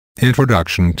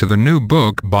Introduction to the new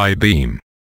book by Beam.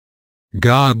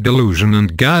 God Delusion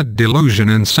and God Delusion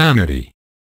Insanity.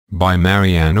 By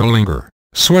Marianne Ollinger,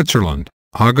 Switzerland,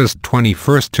 August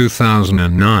 21,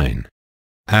 2009.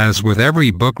 As with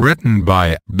every book written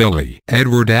by Billy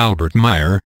Edward Albert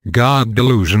Meyer, God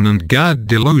Delusion and God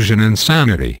Delusion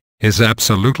Insanity is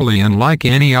absolutely unlike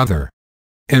any other.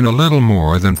 In a little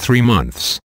more than 3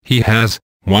 months, he has,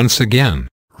 once again,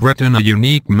 written a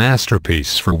unique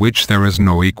masterpiece for which there is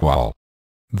no equal.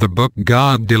 The book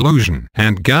God Delusion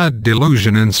and God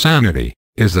Delusion Insanity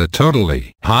is a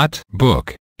totally hot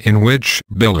book, in which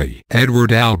Billy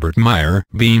Edward Albert Meyer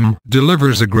Beam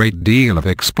delivers a great deal of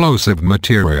explosive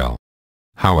material.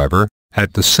 However,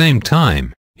 at the same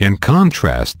time, in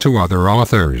contrast to other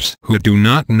authors who do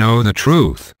not know the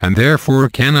truth and therefore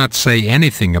cannot say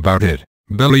anything about it,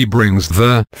 Billy brings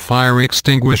the fire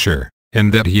extinguisher,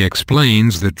 in that he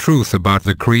explains the truth about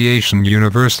the creation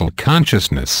universal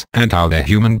consciousness and how the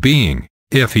human being,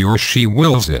 if he or she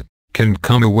wills it, can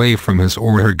come away from his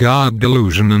or her God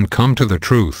delusion and come to the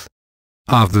truth.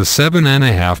 Of the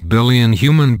 7.5 billion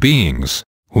human beings,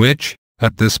 which,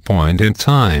 at this point in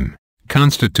time,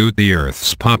 constitute the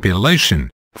Earth's population,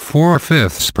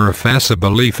 4/5 profess a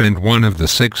belief in one of the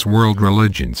 6 world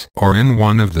religions or in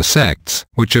one of the sects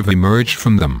which have emerged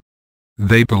from them.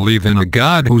 They believe in a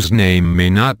God whose name may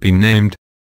not be named.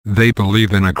 They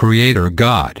believe in a Creator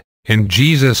God, in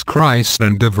Jesus Christ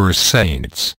and diverse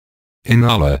saints, in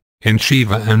Allah, in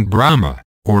Shiva and Brahma,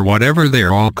 or whatever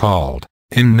they're all called,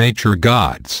 in nature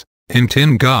gods, in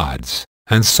tin gods,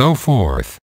 and so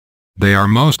forth. They are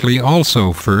mostly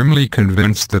also firmly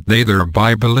convinced that they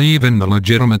thereby believe in the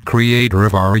legitimate Creator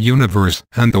of our universe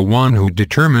and the one who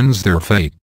determines their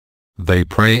fate. They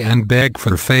pray and beg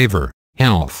for favor,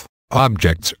 health,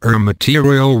 objects or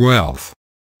material wealth,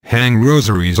 hang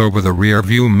rosaries over the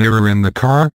rear-view mirror in the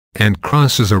car, and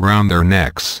crosses around their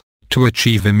necks, to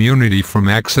achieve immunity from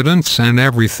accidents and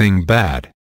everything bad.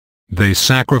 They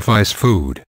sacrifice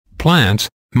food, plants,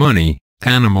 money,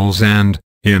 animals and,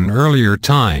 in earlier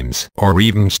times or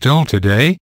even still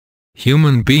today,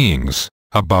 human beings,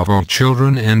 above all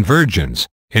children and virgins,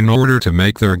 in order to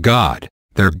make their god,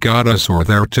 their goddess or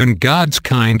their tin gods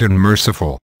kind and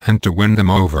merciful, and to win them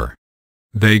over.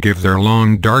 They give their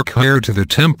long dark hair to the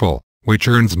temple, which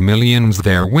earns millions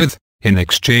therewith, in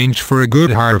exchange for a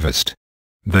good harvest.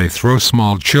 They throw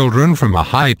small children from a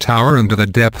high tower into the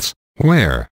depths,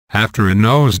 where, after a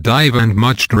nosedive and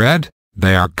much dread,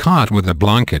 they are caught with a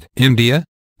blanket, India,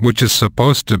 which is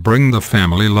supposed to bring the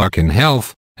family luck and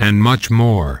health, and much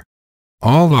more.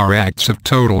 All are acts of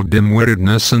total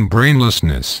dim-wittedness and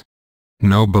brainlessness.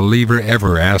 No believer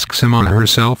ever asks him or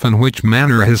herself in which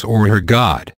manner his or her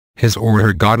God, his or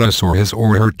her goddess or his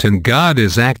or her tin god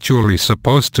is actually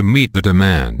supposed to meet the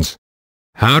demands.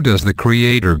 How does the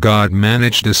Creator God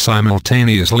manage to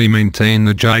simultaneously maintain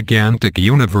the gigantic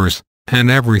universe,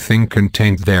 and everything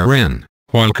contained therein,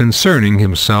 while concerning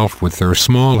himself with their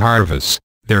small harvests,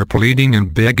 their pleading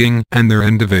and begging, and their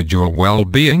individual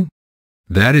well-being?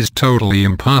 That is totally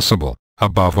impossible,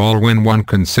 above all when one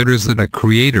considers that a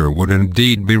Creator would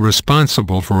indeed be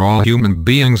responsible for all human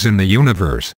beings in the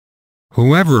universe.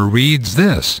 Whoever reads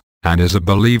this, and is a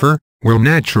believer, will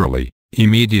naturally,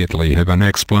 immediately have an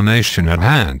explanation at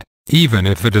hand, even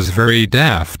if it is very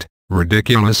daft,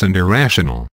 ridiculous and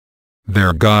irrational.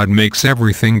 Their God makes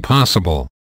everything possible.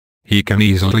 He can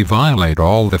easily violate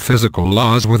all the physical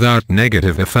laws without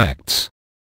negative effects.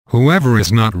 Whoever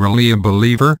is not really a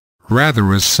believer,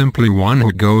 rather is simply one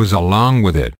who goes along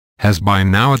with it, has by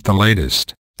now at the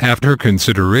latest, after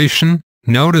consideration,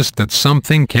 noticed that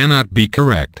something cannot be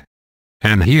correct.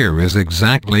 And here is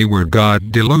exactly where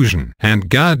God Delusion and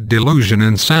God Delusion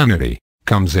Insanity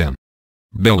comes in.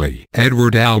 Billy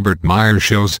Edward Albert Meyer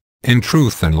shows, in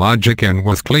truth and logic and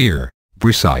with clear,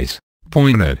 precise,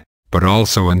 pointed, but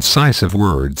also incisive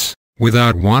words,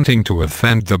 without wanting to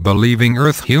offend the believing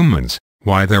earth humans,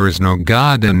 why there is no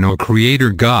God and no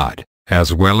Creator God,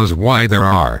 as well as why there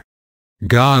are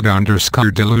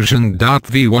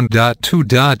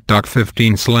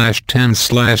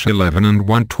God_delusion.v1.2.15/10/11 and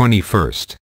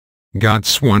 1/21.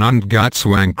 Godswan und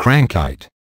Godswang Krankheit.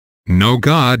 No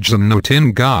gods and no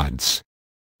tin gods.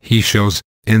 He shows,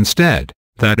 instead,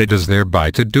 that it is thereby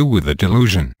to do with the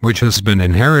delusion which has been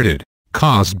inherited,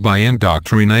 caused by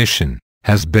indoctrination,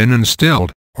 has been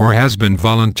instilled, or has been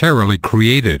voluntarily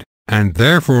created, and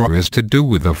therefore is to do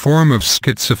with a form of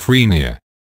schizophrenia.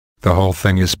 The whole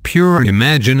thing is pure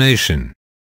imagination.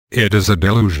 It is a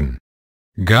delusion.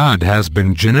 God has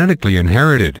been genetically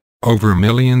inherited, over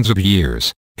millions of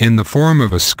years, in the form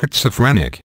of a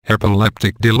schizophrenic,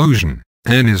 epileptic delusion,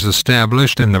 and is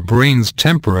established in the brain's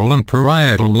temporal and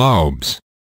parietal lobes.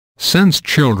 Since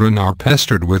children are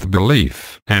pestered with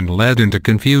belief and led into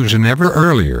confusion ever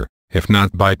earlier, if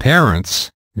not by parents,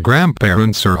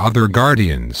 grandparents or other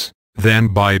guardians, then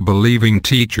by believing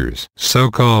teachers,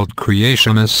 so-called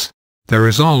creationists, there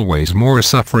is always more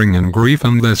suffering and grief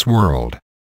in this world.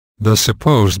 The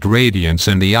supposed radiance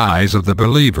in the eyes of the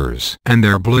believers and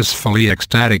their blissfully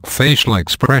ecstatic facial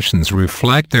expressions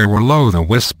reflect their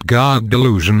will-o'-the-wisp God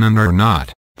delusion and are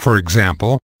not, for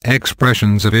example,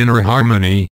 expressions of inner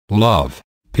harmony, love,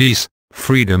 peace,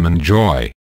 freedom and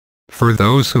joy. For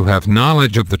those who have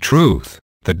knowledge of the truth,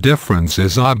 the difference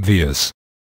is obvious.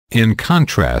 In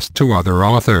contrast to other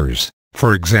authors,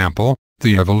 for example,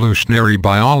 the evolutionary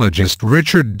biologist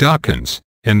Richard Dawkins,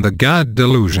 in The God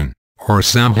Delusion, or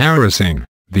Sam Harrising,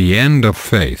 The End of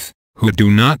Faith, who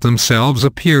do not themselves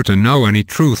appear to know any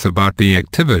truth about the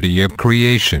activity of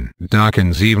creation.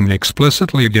 Dawkins even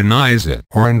explicitly denies it,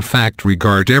 or in fact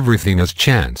regard everything as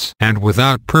chance and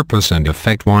without purpose and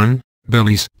effect.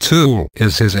 Billy's tool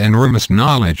is his enormous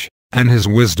knowledge, and his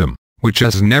wisdom, which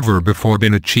has never before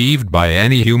been achieved by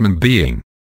any human being.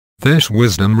 This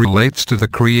wisdom relates to the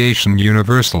creation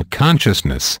universal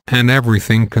consciousness and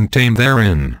everything contained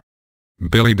therein.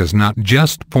 Billy does not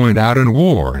just point out and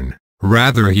warn,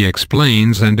 rather he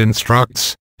explains and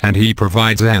instructs, and he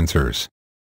provides answers.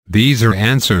 These are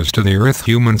answers to the Earth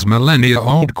humans'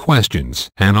 millennia-old questions,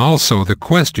 and also the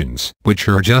questions which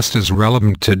are just as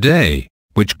relevant today,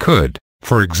 which could,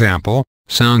 for example,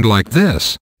 sound like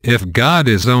this: if God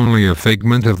is only a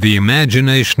figment of the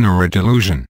imagination or a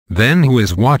delusion, then who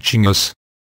is watching us?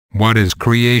 What is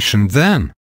creation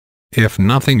then? If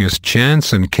nothing is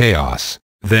chance and chaos,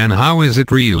 then how is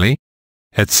it really?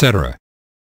 Etc.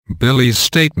 Billy's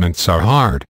statements are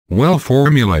hard, well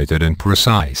formulated and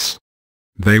precise.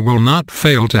 They will not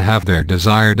fail to have their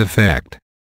desired effect.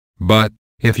 But,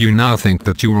 if you now think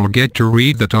that you will get to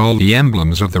read that all the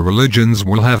emblems of the religions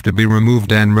will have to be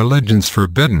removed and religions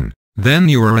forbidden, then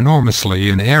you are enormously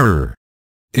in error.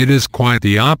 It is quite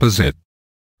the opposite.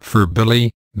 For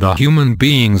Billy, the human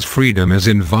being's freedom is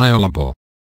inviolable.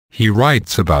 He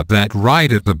writes about that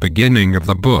right at the beginning of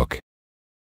the book.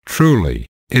 Truly,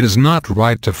 it is not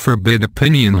right to forbid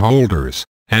opinion holders,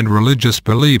 and religious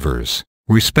believers,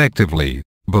 respectively,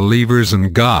 believers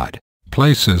in God,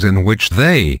 places in which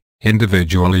they,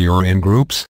 individually or in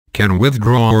groups, can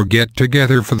withdraw or get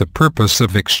together for the purpose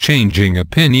of exchanging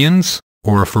opinions,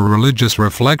 or for religious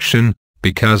reflection,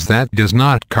 because that does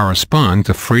not correspond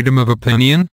to freedom of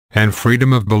opinion, and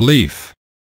freedom of belief.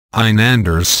 Ein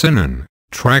anders Sinnen,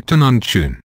 Trachten und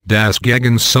das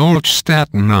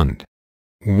Gegensollstaten und.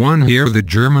 One here the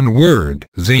German word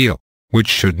Ziel, which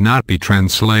should not be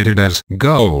translated as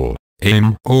goal,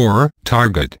 aim or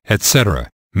target, etc.,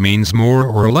 means more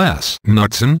or less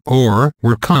Nutzen or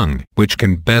Wirkung, which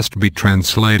can best be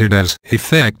translated as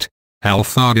effect,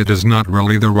 although it is not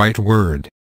really the right word.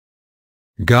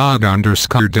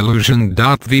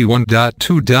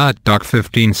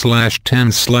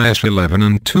 God_delusion.v1.2.doc15/10/11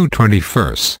 and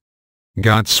 221.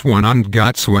 Gottswang und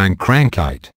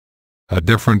Gottswang-Krankheit. A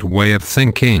different way of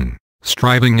thinking,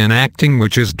 striving and acting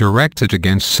which is directed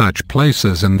against such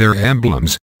places and their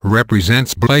emblems,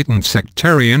 represents blatant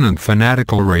sectarian and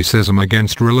fanatical racism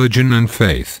against religion and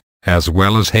faith, as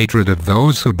well as hatred of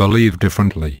those who believe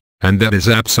differently, and that is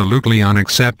absolutely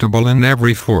unacceptable in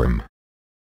every form.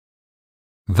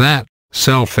 That,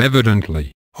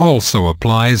 self-evidently, also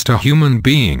applies to human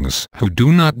beings who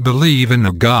do not believe in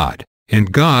a God, in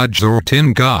gods or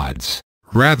tin gods,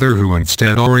 rather who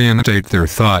instead orientate their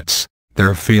thoughts,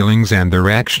 their feelings and their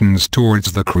actions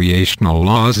towards the creational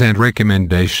laws and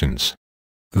recommendations.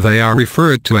 They are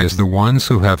referred to as the ones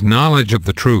who have knowledge of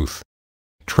the truth.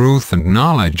 Truth and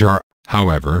knowledge are,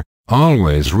 however,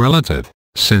 always relative,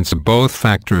 since both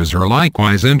factors are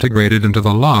likewise integrated into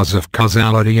the laws of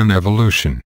causality and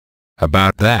evolution.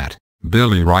 About that,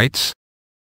 Billy writes,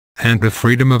 and to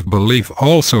freedom of belief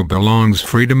also belongs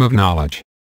freedom of knowledge.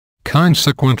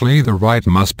 Consequently, the right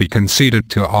must be conceded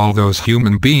to all those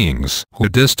human beings who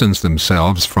distance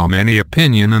themselves from any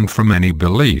opinion and from any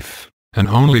belief, and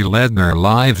only led their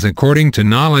lives according to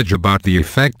knowledge about the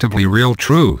effectively real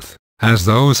truth, as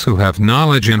those who have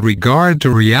knowledge in regard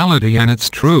to reality and its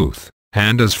truth,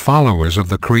 and as followers of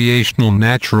the creational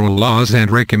natural laws and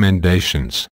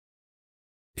recommendations.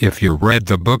 If you read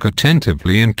the book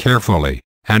attentively and carefully,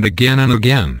 and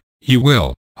again, you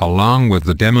will, along with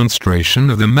the demonstration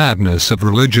of the madness of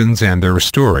religions and their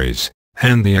stories,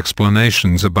 and the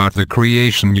explanations about the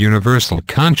creation universal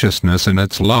consciousness and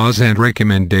its laws and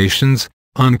recommendations,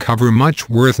 uncover much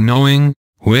worth knowing,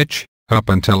 which, up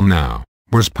until now,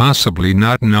 was possibly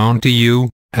not known to you,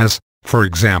 as, for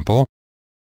example,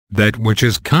 that which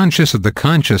is conscious of the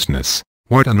consciousness,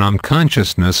 what an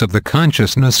unconsciousness of the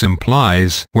consciousness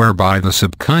implies, whereby the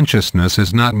subconsciousness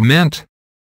is not meant.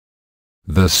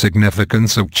 The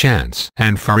significance of chance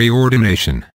and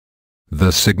foreordination.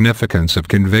 The significance of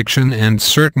conviction and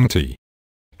certainty.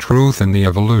 Truth and the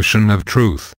evolution of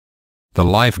truth. The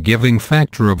life-giving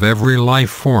factor of every life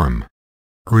form.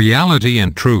 Reality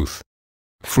and truth.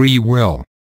 Free will.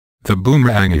 The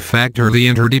boomerang factor, the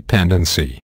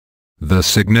interdependency. The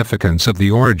significance of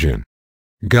the origin.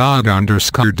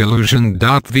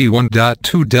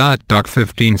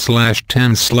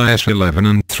 God_delusion.v1.2.15/10/11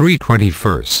 and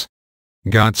 3/21.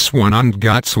 Gotswan und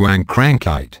Gotswang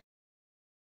Krankheit.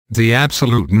 The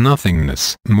absolute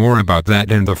nothingness. More about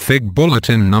that in the Fig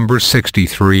Bulletin number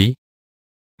 63.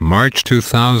 March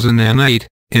 2008,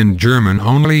 in German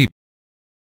only.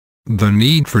 The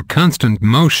need for constant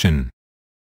motion.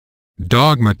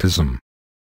 Dogmatism.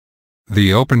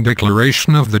 The open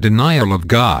declaration of the denial of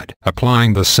God,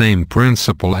 applying the same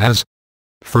principle as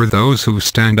for those who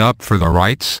stand up for the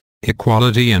rights,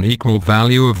 equality and equal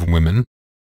value of women,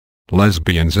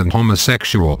 lesbians and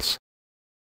homosexuals,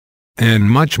 and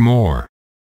much more.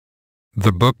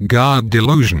 The book God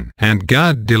Delusion and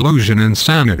God Delusion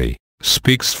Insanity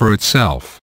speaks for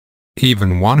itself.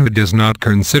 Even one who does not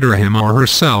consider him or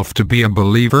herself to be a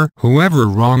believer, whoever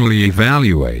wrongly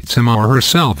evaluates him or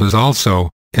herself, is also,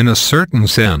 in a certain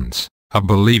sense, a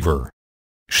believer.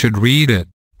 Should read it,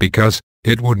 because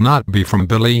it would not be from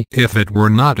Billy if it were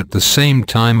not at the same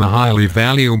time a highly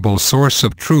valuable source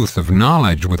of truth, of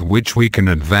knowledge with which we can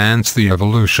advance the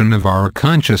evolution of our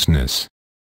consciousness.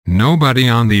 Nobody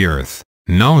on the earth,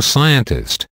 no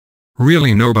scientist,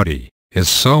 really nobody, is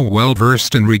so well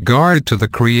versed in regard to the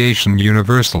creation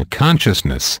universal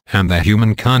consciousness and the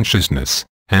human consciousness,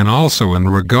 and also in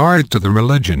regard to the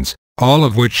religions, all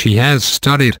of which he has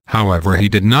studied. However, he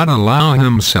did not allow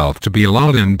himself to be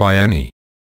lulled in by any,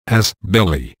 as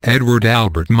Billy Edward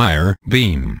Albert Meyer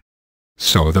Beam.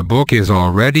 So the book is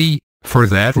already, for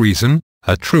that reason,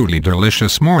 a truly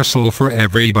delicious morsel for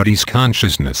everybody's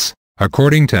consciousness,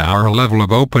 according to our level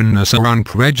of openness or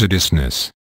unprejudiceedness.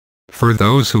 For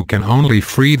those who can only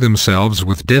free themselves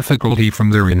with difficulty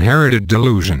from their inherited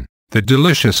delusion, the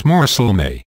delicious morsel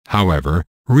may, however,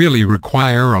 really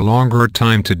require a longer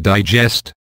time to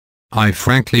digest. I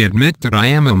frankly admit that I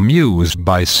am amused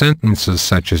by sentences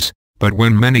such as, but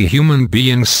when many human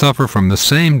beings suffer from the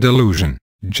same delusion,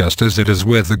 just as it is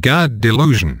with the God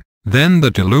delusion, then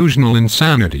the delusional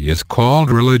insanity is called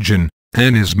religion,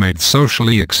 and is made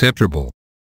socially acceptable.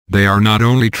 They are not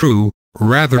only true,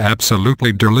 rather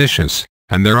absolutely delicious,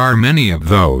 and there are many of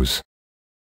those.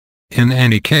 In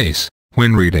any case,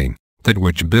 when reading, that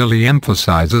which Billy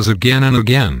emphasizes again and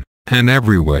again, and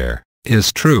everywhere,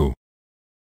 is true.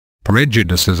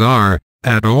 Prejudices are,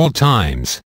 at all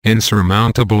times,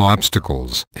 insurmountable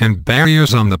obstacles and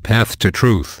barriers on the path to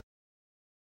truth.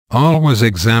 Always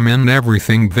examine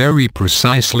everything very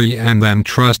precisely and then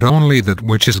trust only that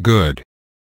which is good.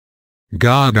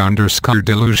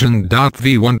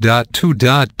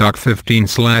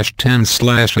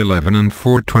 God_delusion.v1.2.15/10/11 and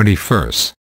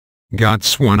 4/21.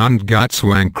 Gotswan und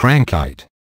Gotswang Krankheit.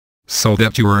 So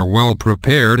that you are well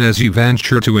prepared as you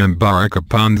venture to embark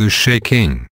upon the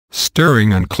shaking,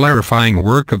 stirring and clarifying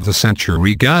work of the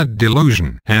century God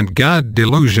Delusion and God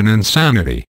Delusion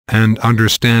Insanity, and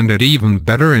understand it even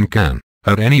better and can,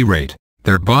 at any rate,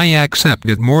 thereby accept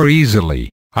it more easily.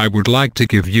 I would like to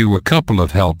give you a couple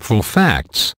of helpful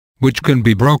facts, which can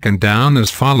be broken down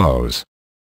as follows.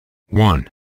 1.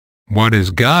 What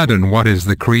is God and what is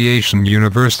the creation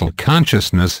universal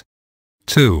consciousness?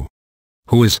 2.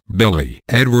 Who is Billy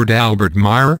Edward Albert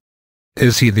Meyer?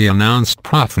 Is he the announced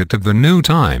prophet of the new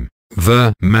time,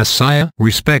 the Messiah,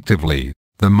 respectively,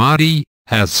 the Mahdi,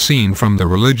 as seen from the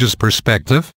religious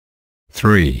perspective?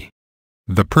 3.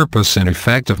 The purpose and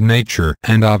effect of nature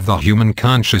and of the human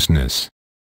consciousness.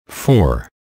 4.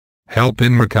 Help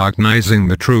in recognizing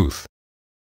the truth.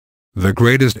 The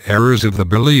greatest errors of the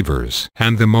believers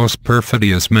and the most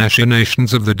perfidious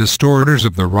machinations of the distorters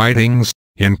of the writings,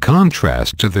 in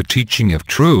contrast to the teaching of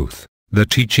truth, the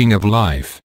teaching of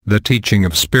life, the teaching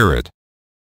of spirit.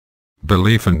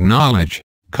 Belief and knowledge,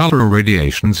 color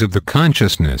radiations of the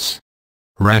consciousness.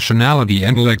 Rationality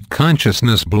intellect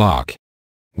consciousness block.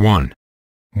 1.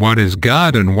 What is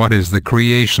God and what is the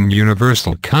creation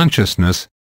universal consciousness?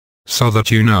 So that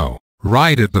you know,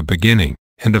 right at the beginning,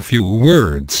 in a few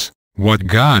words, what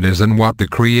God is and what the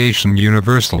creation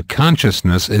universal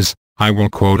consciousness is, I will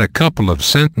quote a couple of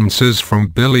sentences from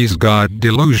Billy's God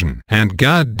Delusion and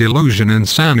God Delusion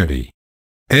Insanity.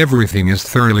 Everything is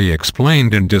thoroughly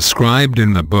explained and described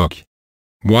in the book.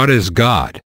 What is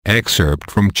God? Excerpt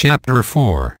from Chapter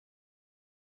 4.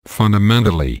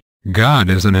 Fundamentally, God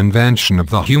is an invention of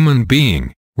the human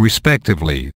being,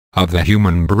 respectively, of the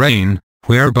human brain,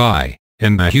 whereby,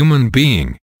 in the human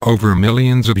being, over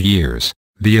millions of years,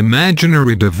 the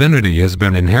imaginary divinity has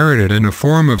been inherited in a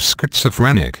form of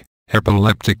schizophrenic,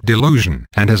 epileptic delusion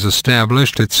and has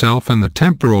established itself in the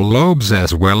temporal lobes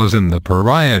as well as in the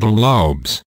parietal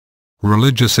lobes.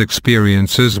 Religious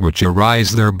experiences which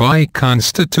arise thereby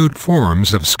constitute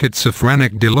forms of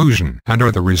schizophrenic delusion and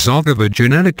are the result of a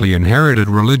genetically inherited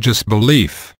religious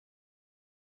belief.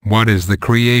 What is the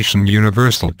creation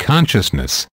universal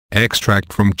consciousness?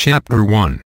 Extract from Chapter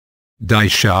 1. Die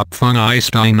Schöpfung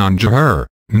ist ein ungeheuer,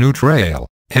 neutral,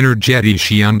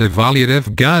 energetische und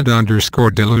evaluative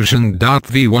God_delusion.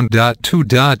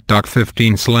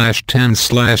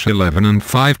 v1.2.15/10/11 and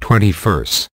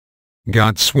 5/21.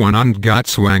 Gotteswahn und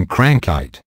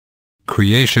Gotteswang-Krankheit.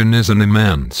 Creation is an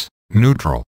immense,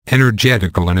 neutral,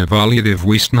 energetical and evaluative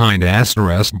Wesenheit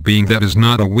 * being that is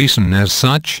not a Wesen as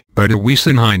such, but a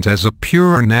Wesenheit as a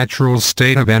pure natural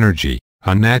state of energy,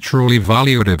 a natural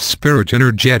evaluative spirit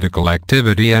energetical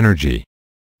activity energy.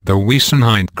 The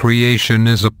Wesenheit creation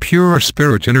is a pure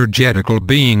spirit energetical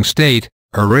being state,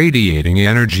 a radiating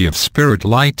energy of spirit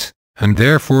light, and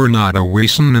therefore not a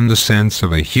Wesen in the sense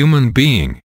of a human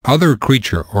being, other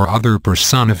creature or other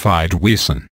personified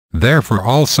Wesen, therefore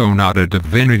also not a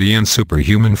divinity in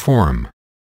superhuman form.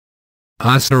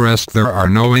 There are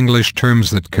no English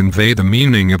terms that convey the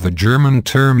meaning of the German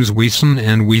terms Wesen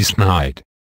and Wesenheit.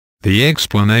 The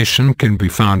explanation can be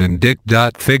found in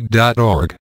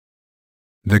dict.fig.org.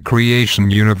 The creation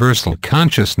universal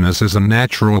consciousness is a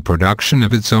natural production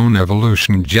of its own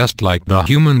evolution just like the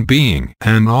human being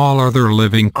and all other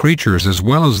living creatures as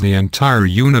well as the entire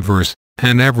universe,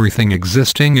 and everything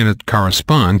existing in it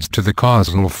corresponds to the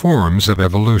causal forms of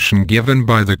evolution given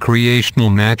by the creational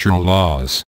natural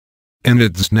laws. In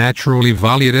its natural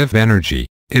evaluative energy,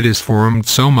 it is formed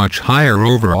so much higher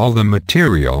over all the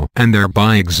material and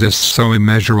thereby exists so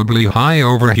immeasurably high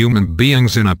over human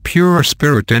beings in a pure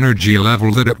spirit energy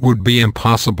level that it would be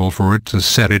impossible for it to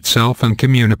set itself in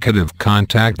communicative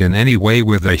contact in any way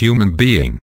with a human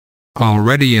being.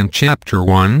 Already in Chapter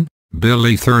 1,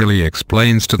 Billy thoroughly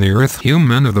explains to the Earth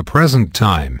human of the present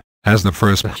time, as the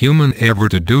first human ever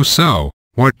to do so,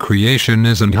 what creation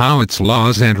is and how its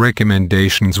laws and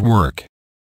recommendations work.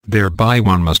 Thereby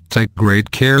one must take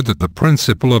great care that the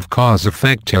principle of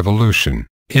cause-effect evolution,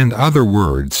 in other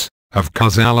words, of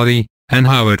causality, and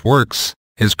how it works,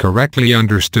 is correctly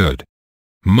understood.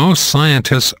 Most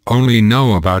scientists only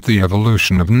know about the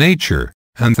evolution of nature,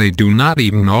 and they do not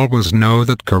even always know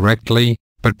that correctly,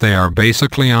 but they are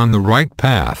basically on the right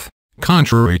path,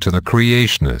 contrary to the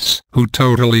creationists who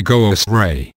totally go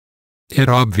astray. It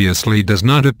obviously does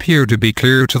not appear to be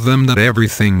clear to them that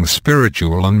everything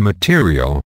spiritual and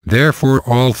material, therefore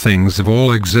all things of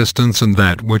all existence and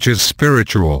that which is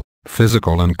spiritual,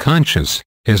 physical and conscious,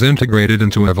 is integrated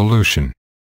into evolution.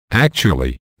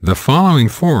 Actually, the following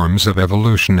forms of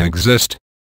evolution exist.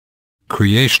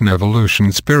 Creation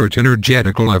evolution spirit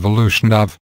energetical evolution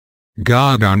of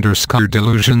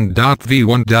God_delusion.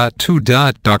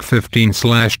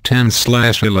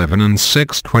 v1.2.15/10/11 and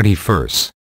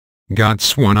 6/21.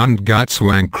 Gotteswahn und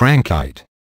Gotteswang-Krankheit.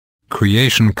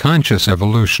 Creation conscious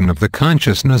evolution of the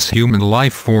consciousness human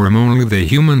life form. Only the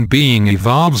human being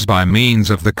evolves by means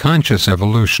of the conscious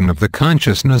evolution of the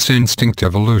consciousness instinct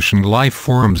evolution life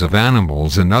forms of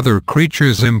animals and other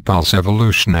creatures impulse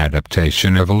evolution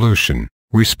adaptation evolution,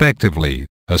 respectively,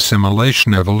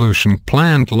 assimilation evolution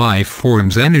plant life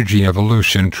forms energy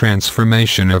evolution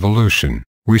transformation evolution,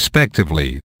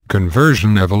 respectively,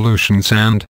 conversion evolution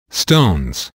sand,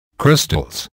 stones,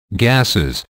 crystals,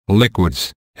 gases,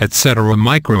 liquids, etc.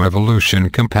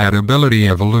 Microevolution compatibility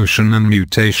evolution and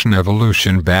mutation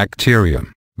evolution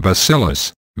bacterium,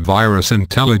 bacillus, virus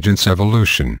intelligence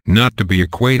evolution not to be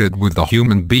equated with the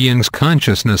human being's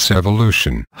consciousness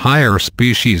evolution. Higher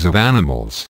species of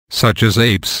animals, such as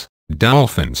apes,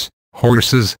 dolphins,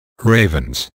 horses,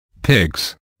 ravens,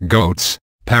 pigs, goats,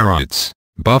 parrots,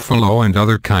 buffalo and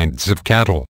other kinds of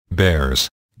cattle, bears,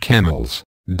 camels,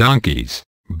 donkeys,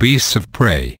 beasts of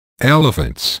prey,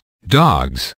 elephants,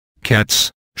 dogs,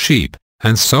 cats, sheep,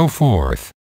 and so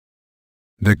forth.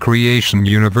 The creation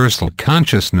universal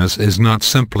consciousness is not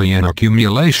simply an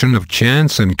accumulation of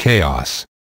chance and chaos.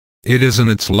 It is in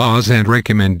its laws and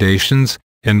recommendations,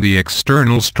 in the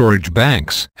external storage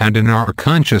banks and in our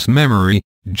conscious memory,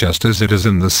 just as it is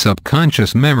in the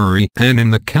subconscious memory and in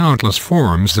the countless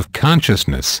forms of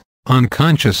consciousness,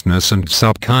 unconsciousness and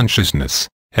subconsciousness,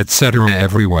 etc.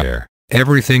 Everywhere,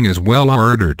 everything is well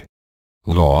ordered.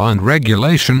 Law and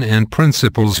regulation and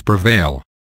principles prevail.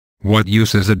 What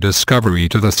use is a discovery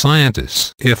to the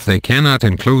scientists if they cannot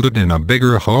include it in a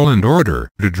bigger whole and order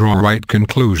to draw right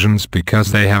conclusions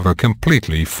because they have a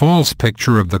completely false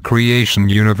picture of the creation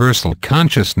universal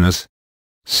consciousness?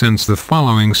 Since the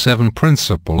following 7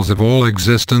 principles of all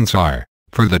existence are,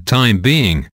 for the time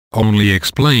being, only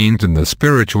explained in the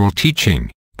spiritual teaching,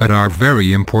 but are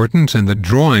very important in the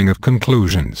drawing of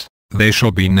conclusions, they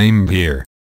shall be named here.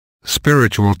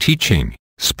 Spiritual teaching,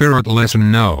 Spirit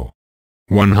Lesson No.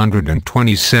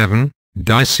 127,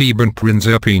 Die 7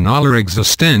 Prinzipien aller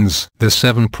Existenz, the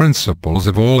 7 principles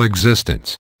of all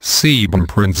existence, 7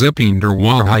 Prinzipien der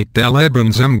Wahrheit des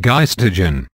Lebens im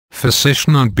Geistigen,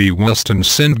 Physischen und Bewussten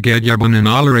sind gegeben in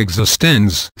aller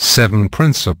Existenz, 7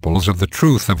 principles of the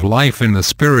truth of life in the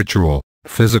spiritual,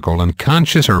 physical and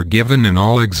conscious are given in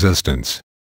all existence.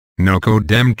 Noko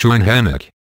dem Hennek.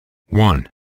 1.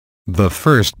 The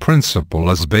first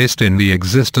principle is based in the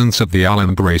existence of the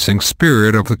all-embracing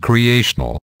spirit of the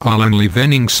creational,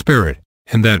 all-enlivening spirit,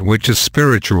 in that which is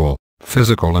spiritual,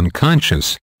 physical and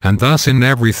conscious, and thus in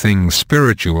everything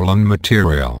spiritual and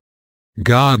material.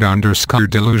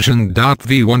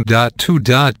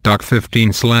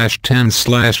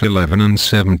 God_delusion.v1.2.15/10/11 and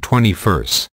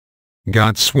 7/21.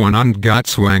 Gottswan und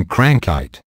Gottswang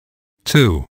Krankheit.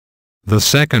 2. The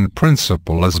second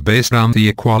principle is based on the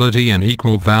equality and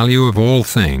equal value of all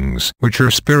things which are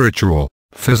spiritual,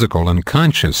 physical and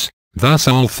conscious, thus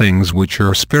all things which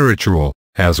are spiritual,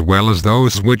 as well as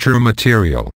those which are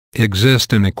material,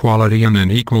 exist in equality and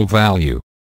in equal value.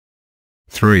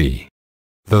 3.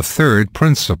 The third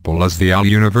principle is the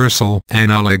all-universal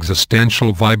and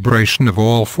all-existential vibration of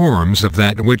all forms of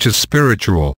that which is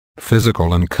spiritual,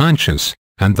 physical and conscious,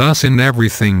 and thus in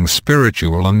everything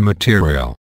spiritual and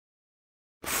material.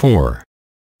 4.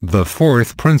 The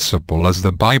fourth principle is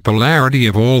the bipolarity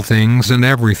of all things and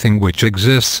everything which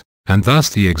exists, and thus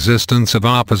the existence of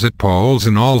opposite poles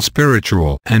in all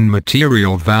spiritual and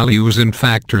material values and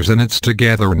factors in its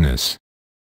togetherness.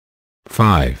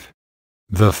 5.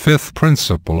 The fifth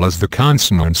principle is the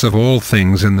consonance of all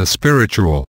things in the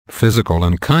spiritual, physical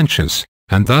and conscious,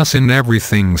 and thus in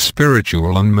everything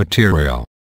spiritual and material.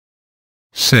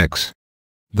 6.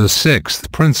 The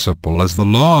sixth principle is the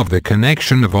law of the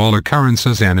connection of all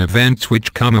occurrences and events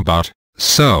which come about,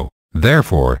 so,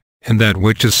 therefore, in that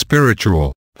which is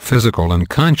spiritual, physical and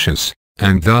conscious,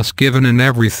 and thus given in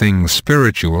everything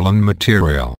spiritual and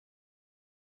material.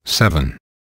 7.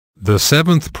 The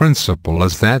seventh principle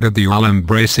is that of the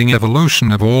all-embracing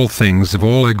evolution of all things of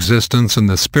all existence in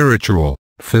the spiritual,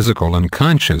 physical and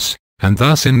conscious, and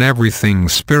thus in everything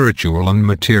spiritual and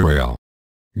material.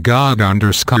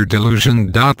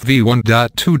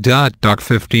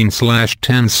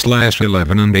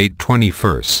 God_delusion.v1.2.15/10/11 and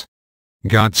 8/21.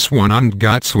 Gottswan und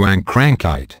Gottswang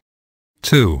Krankheit.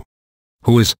 2.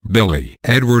 Who is Billy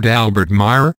Edward Albert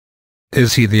Meyer?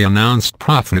 Is he the announced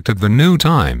prophet of the new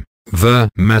time, the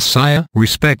Messiah,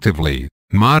 respectively,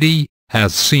 Mahdi,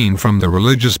 as seen from the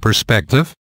religious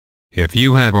perspective? If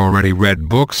you have already read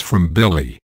books from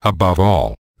Billy, above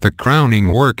all, the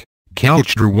crowning work,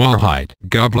 Kelch der Wahrheit,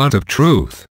 Goblet of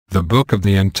Truth, the book of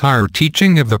the entire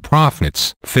teaching of the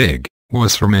prophets, Fig,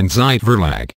 was from Insight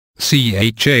Verlag, ch.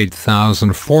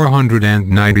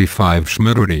 8495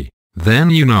 Schmidti, then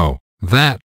you know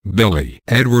that Billy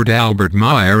Edward Albert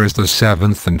Meyer is the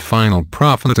seventh and final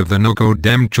prophet of the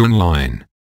Nokodemchun line.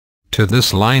 To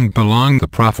this line belong the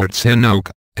prophets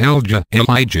Enoch, Elijah,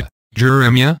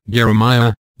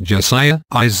 Jeremiah, Josiah,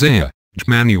 Isaiah,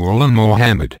 Manuel and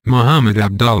Muhammad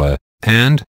Abdullah,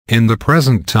 and, in the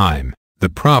present time, the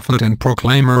prophet and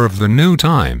proclaimer of the new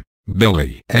time,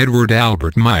 Billy Edward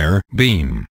Albert Meyer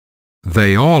Beam.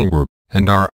 They all were, and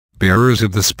are, bearers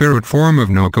of the spirit form of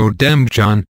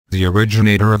Nokodemchun, the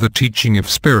originator of the teaching of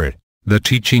spirit, the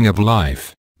teaching of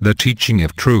life, the teaching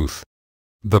of truth.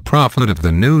 The prophet of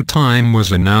the new time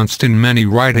was announced in many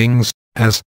writings,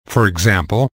 as, for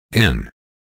example, in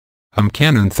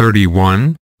Canon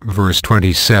 31, verse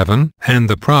 27, and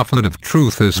the prophet of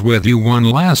truth is with you one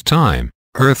last time,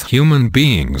 earth human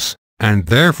beings, and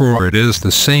therefore it is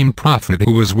the same prophet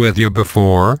who was with you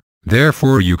before,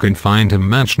 therefore you can find him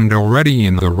mentioned already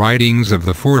in the writings of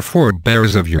the four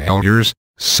forebears of your elders,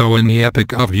 so in the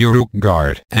epic of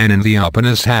Uruk-gard and in the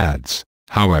Upanishads,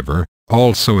 however,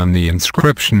 also in the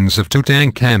inscriptions of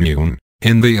Tutankhamun,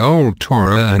 in the Old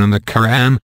Torah and in the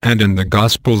Quran, and in the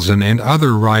Gospels and in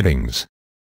other writings.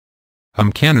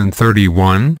 Canon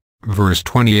 31, verse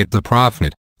 28 The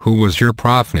prophet, who was your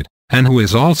prophet, and who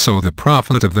is also the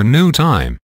prophet of the new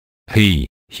time. He,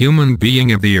 human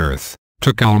being of the earth,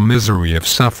 took all misery of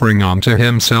suffering onto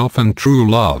himself and true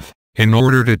love, in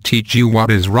order to teach you what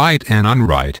is right and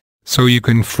unright, so you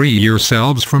can free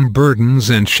yourselves from burdens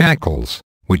and shackles,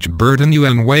 which burden you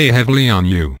and weigh heavily on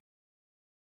you.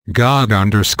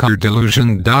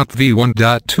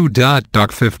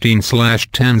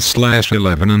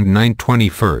 God_delusion.v1.2.15/10/11 and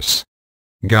 9/21.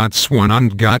 Godswan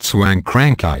und Godswang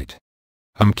Krankheit.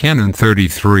 Canon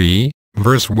 33,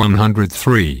 verse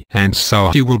 103. And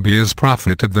so he will be as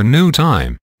prophet of the new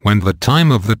time, when the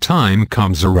time of the time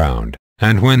comes around,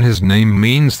 and when his name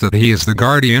means that he is the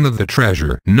guardian of the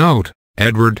treasure. Note,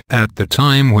 Edward, at the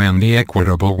time when the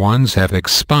equitable ones have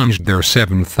expunged their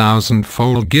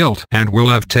 7,000-fold guilt and will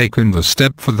have taken the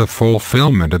step for the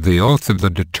fulfillment of the oath of the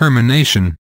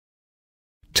determination.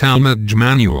 Talmud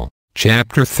Manual,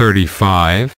 Chapter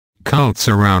 35, Cults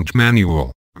around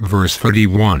Manual, verse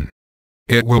 41.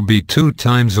 It will be 2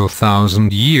 times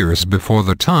 1,000 years before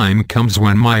the time comes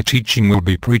when my teaching will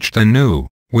be preached anew,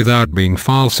 without being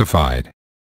falsified.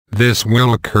 This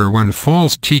will occur when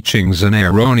false teachings and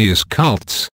erroneous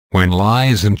cults, when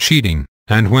lies and cheating,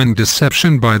 and when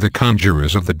deception by the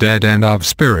conjurers of the dead and of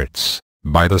spirits,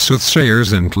 by the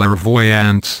soothsayers and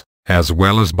clairvoyants, as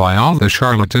well as by all the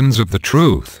charlatans of the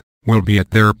truth, will be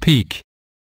at their peak.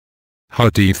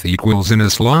 Hadith equals in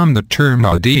Islam the term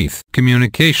hadith,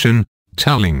 communication,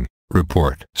 telling,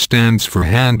 report, stands for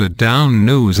handed down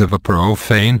news of a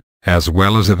profane, as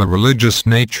well as of a religious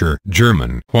nature.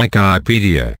 German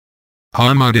Wikipedia.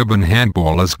 Ahmad ibn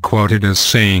Hanbal is quoted as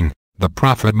saying, "The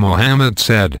Prophet Muhammad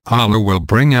said, Allah will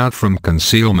bring out from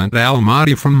concealment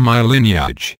Al-Mahdi from my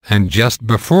lineage, and just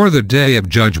before the day of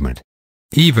judgment.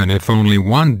 Even if only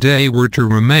one day were to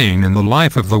remain in the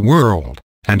life of the world,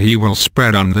 and he will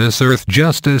spread on this earth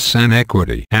justice and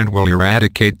equity, and will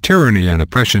eradicate tyranny and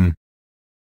oppression."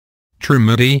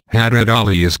 Tirmidhi Hadrat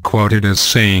Ali is quoted as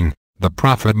saying, "The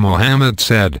Prophet Muhammad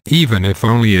said, even if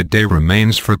only a day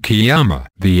remains for Qiyamah,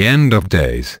 the end of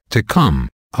days to come,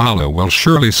 Allah will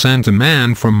surely send a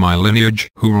man from my lineage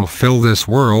who will fill this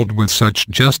world with such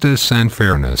justice and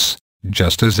fairness,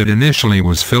 just as it initially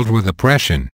was filled with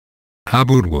oppression."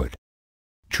 Abu Dawud.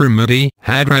 Tirmidhi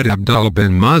Hadrat Abdullah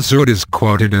bin Mas'ud is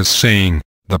quoted as saying,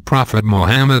 "The Prophet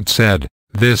Muhammad said,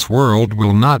 this world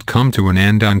will not come to an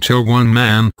end until one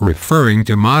man, referring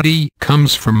to Mahdi,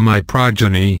 comes from my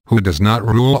progeny who does not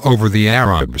rule over the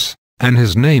Arabs, and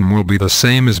his name will be the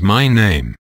same as my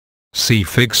name." See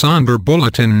Fiqh Sonder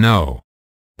Bulletin No.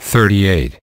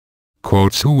 38.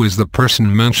 Quotes who is the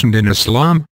person mentioned in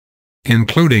Islam?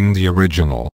 Including the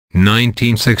original,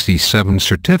 1967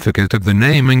 certificate of the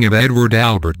naming of Edward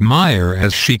Albert Meyer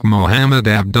as Sheikh Mohammed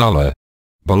Abdullah.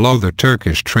 Below the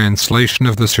Turkish translation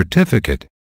of the certificate.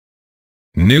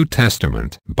 New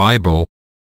Testament Bible.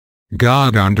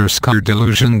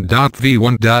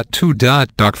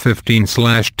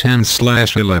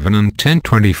 God_delusion.v1.2.15/10/11 and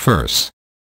 10/21.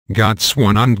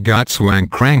 Godswan und Godswang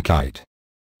Krankheit.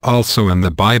 Also in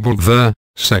the Bible the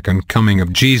Second Coming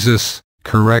of Jesus,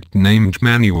 correct named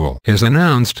Manuel, is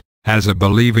announced, as a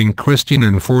believing Christian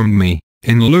informed me,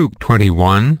 in Luke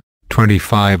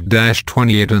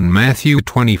 21:25-28 and Matthew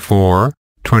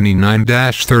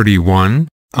 24:29-31,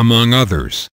 among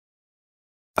others.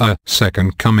 A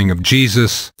second coming of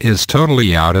Jesus is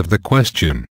totally out of the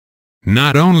question.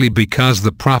 Not only because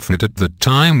the prophet at the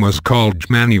time was called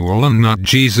Emmanuel and not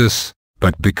Jesus,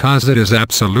 but because it is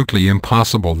absolutely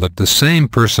impossible that the same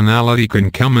personality can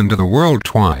come into the world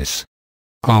twice.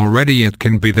 Already it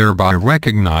can be thereby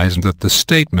recognized that the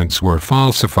statements were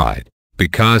falsified,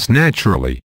 because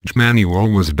naturally,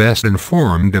 Emmanuel was best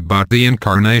informed about the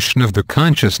incarnation of the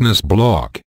consciousness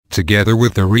block, together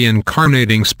with the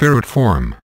reincarnating spirit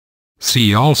form.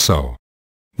 See also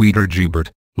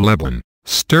Wiedergeburt, Leben,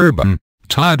 Sterben,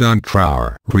 Tod und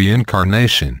Trauer,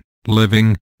 reincarnation,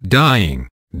 living, dying,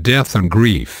 death and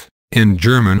grief, in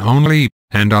German only,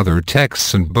 and other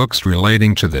texts and books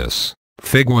relating to this.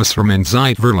 Figwassermann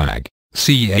Zeitverlag, ch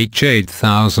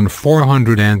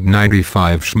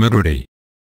 8495 Schmidt.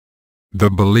 The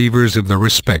believers of the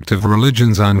respective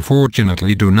religions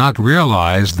unfortunately do not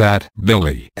realize that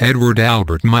Billy Edward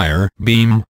Albert Meyer,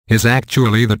 Beam, is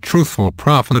actually the truthful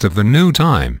prophet of the new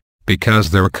time, because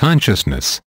their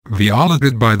consciousness,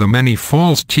 violated by the many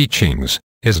false teachings,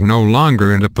 is no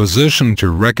longer in a position to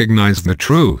recognize the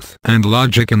truth and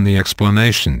logic in the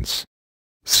explanations.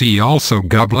 See also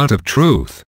Goblet of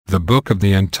Truth, the book of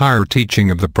the entire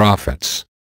teaching of the prophets.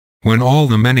 When all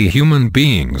the many human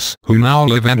beings who now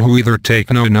live and who either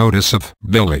take no notice of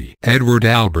Billy Edward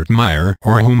Albert Meyer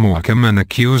or who mock him and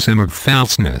accuse him of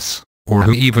falseness, or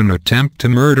who even attempt to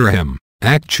murder him,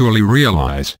 actually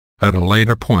realize, at a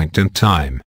later point in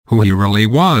time, who he really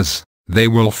was, they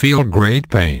will feel great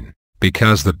pain,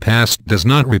 because the past does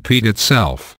not repeat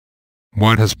itself.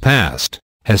 What has passed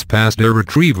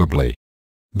irretrievably.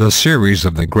 The series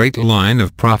of the Great Line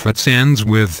of Prophets ends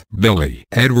with Billy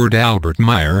Edward Albert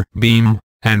Meyer, Beam,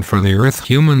 and for the earth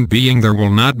human being there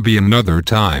will not be another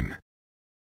time.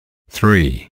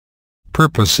 3.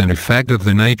 Purpose and effect of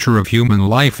the nature of human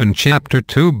life. In Chapter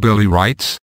 2 Billy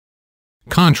writes,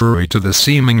 contrary to the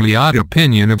seemingly odd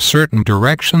opinion of certain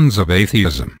directions of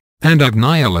atheism and of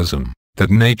nihilism, that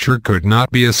nature could not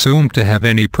be assumed to have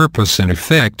any purpose and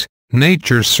effect,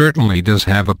 nature certainly does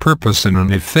have a purpose and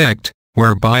an effect,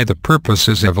 whereby the purpose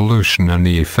is evolution and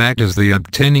the effect is the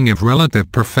obtaining of relative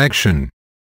perfection.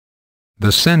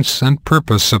 The sense and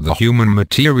purpose of the human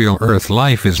material earth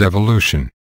life is evolution.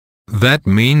 That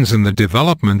means in the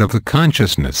development of the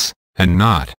consciousness, and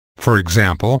not, for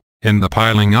example, in the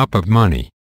piling up of money.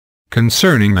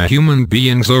 Concerning the human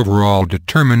being's overall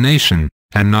determination,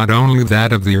 and not only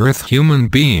that of the earth human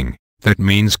being, that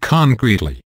means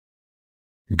concretely.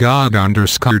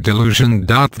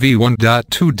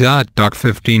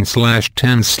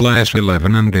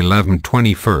 God_delusion.v1.2.15/10/11 and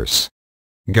 11/21.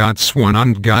 Gotswan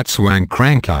und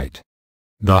Gotswang-Krankheit.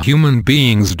 The human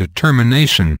being's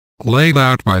determination, laid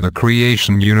out by the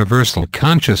creation universal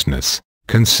consciousness,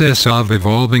 consists of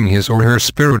evolving his or her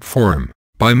spirit form,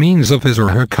 by means of his or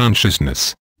her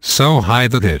consciousness, so high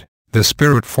that it, the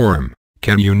spirit form,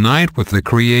 can unite with the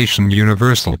creation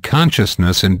universal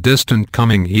consciousness in distant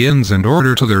coming eons in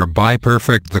order to thereby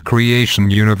perfect the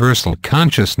creation universal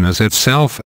consciousness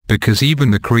itself, because even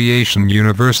the creation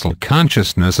universal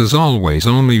consciousness is always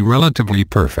only relatively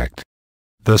perfect.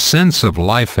 The sense of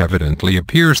life evidently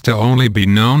appears to only be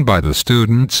known by the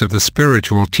students of the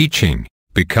spiritual teaching,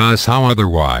 because how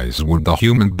otherwise would the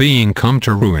human being come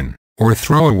to ruin, or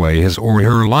throw away his or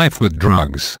her life with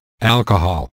drugs,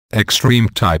 alcohol, extreme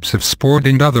types of sport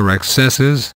and other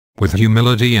excesses, with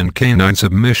humility and canine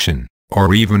submission,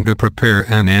 or even to prepare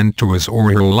an end to his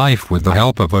or her life with the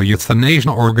help of a euthanasia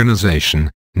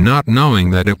organization, not knowing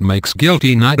that it makes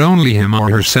guilty not only him or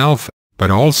herself, but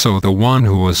also the one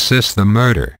who assists the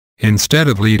murder, instead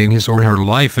of leading his or her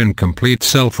life in complete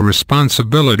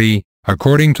self-responsibility,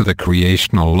 according to the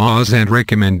creational laws and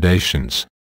recommendations.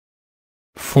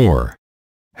 4.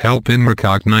 Help in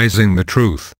recognizing the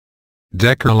truth.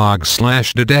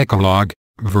 Decalogue/Decalogue,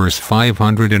 verse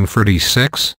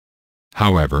 536.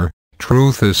 However,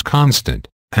 truth is constant,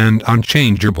 and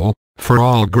unchangeable, for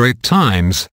all great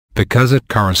times, because it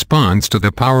corresponds to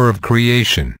the power of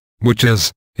creation, which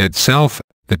is, itself,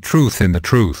 the truth in the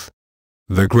truth.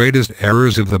 The greatest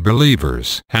errors of the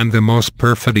believers and the most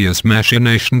perfidious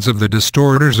machinations of the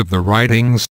distorters of the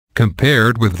writings,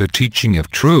 compared with the teaching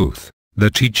of truth, the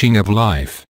teaching of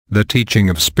life, the teaching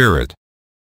of spirit.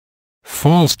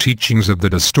 False teachings of the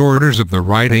distorters of the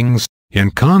writings, in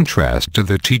contrast to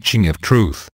the teaching of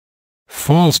truth.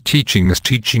 False teaching is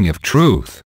teaching of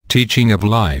truth, teaching of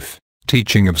life,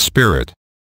 teaching of spirit.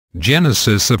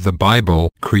 Genesis of the Bible,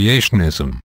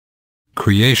 creationism.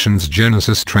 Creation's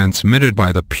genesis transmitted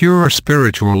by the pure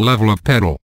spiritual level of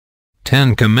Petal.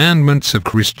 10 Commandments of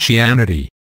Christianity.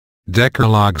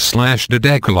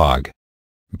 Decalogue/Decalogue.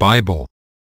 Bible.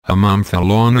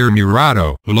 Amamthalonir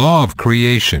Murado, Law of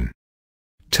Creation.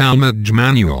 Talmud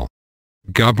Manual.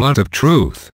 Goblet of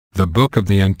Truth, the book of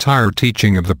the entire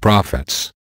teaching of the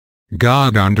prophets.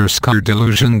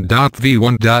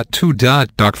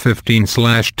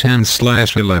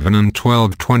 God_delusion.v1.2.15/10/11 and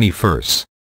 12/21.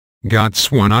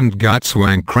 Gotswan und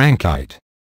Gotswang-Krankheit.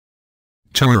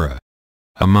 Torah.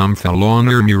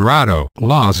 Amamthalonir Murado,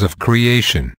 Laws of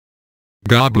Creation.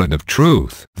 Goblet of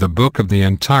Truth, the book of the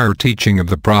entire teaching of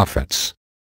the prophets.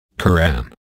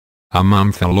 Quran.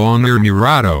 Amamthalonir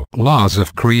Murado, Laws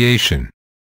of Creation.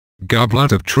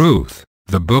 Goblet of Truth,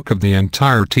 the book of the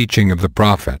entire teaching of the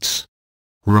prophets.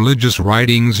 Religious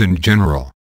writings in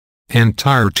general.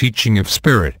 Entire teaching of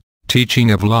spirit,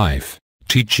 teaching of life,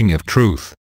 teaching of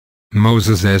truth.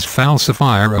 Moses as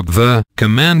falsifier of the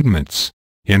commandments,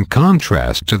 in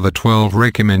contrast to the 12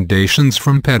 recommendations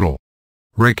from Petal.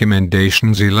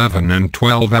 Recommendations 11 and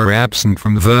 12 are absent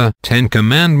from the 10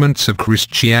 Commandments of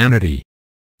Christianity.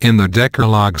 In the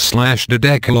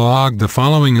Decalogue/Decalogue the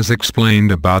following is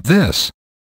explained about this.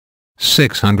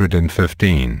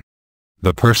 615.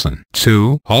 The person,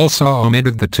 too, also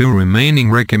omitted the 2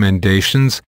 remaining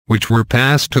recommendations, which were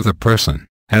passed to the person,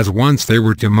 as once they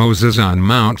were to Moses on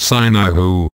Mount Sinai,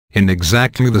 who, in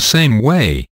exactly the same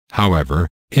way, however,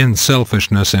 in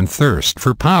selfishness and thirst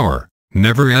for power,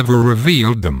 never ever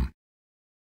revealed them.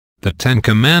 The 10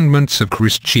 Commandments of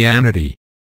Christianity.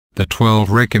 The 12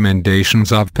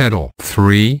 recommendations of Petal.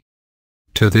 3.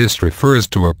 To this refers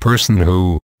to a person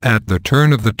who, at the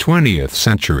turn of the 20th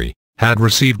century, had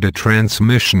received a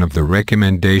transmission of the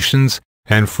recommendations,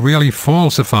 and freely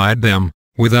falsified them,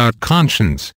 without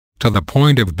conscience, to the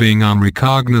point of being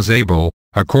unrecognizable,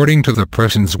 according to the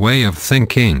person's way of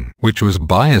thinking, which was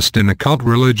biased in a cult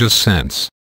religious sense.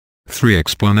 3.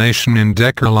 Explanation in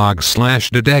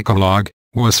Decalogue/Dodecalogue,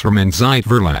 was from Insight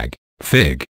Verlag,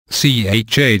 Fig. ch.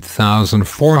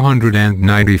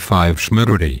 8495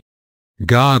 Schmidt.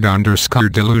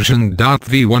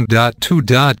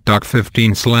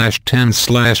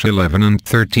 God_delusion.v1.2.15/10/11 and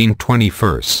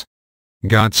 13/21.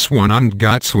 Godswan und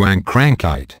Godswang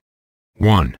Krankheit.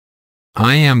 1.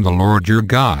 I am the Lord your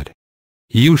God.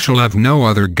 You shall have no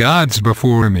other gods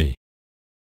before me.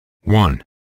 1.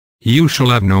 You shall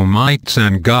have no mites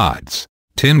and gods,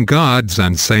 tin gods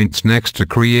and saints next to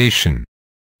creation.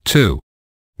 2.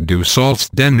 Du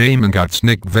sollst den Namen Gottes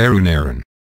nicht verunnehren.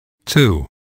 2.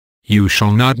 You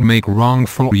shall not make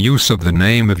wrongful use of the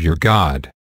name of your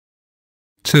God.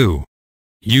 2.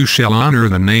 You shall honor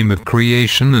the name of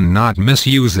creation and not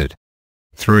misuse it.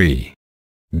 3.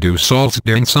 Du sollst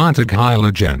den Sonntag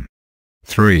heiligen.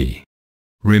 3.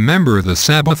 Remember the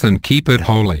Sabbath and keep it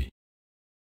holy.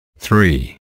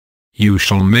 3. You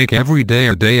shall make every day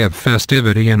a day of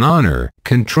festivity and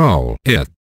control it.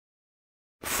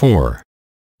 4.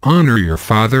 Honor your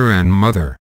father and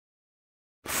mother.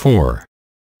 4.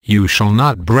 You shall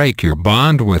not break your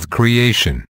bond with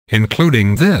creation,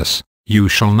 including this, you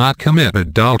shall not commit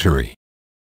adultery.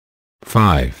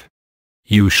 5.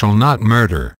 You shall not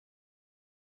murder.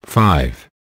 5.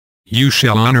 You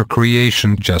shall honor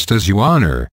creation just as you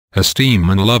honor, esteem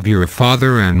and love your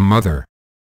father and mother.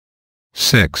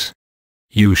 6.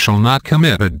 You shall not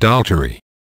commit adultery.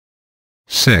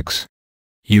 6.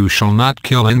 You shall not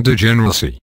kill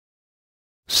indegeneracy.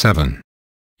 7.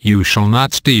 You shall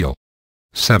not steal.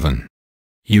 7.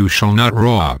 You shall not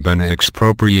rob and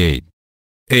expropriate.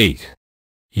 8.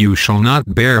 You shall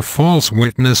not bear false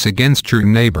witness against your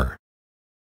neighbor.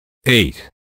 8.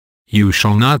 You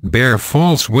shall not bear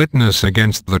false witness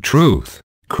against the truth,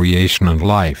 creation and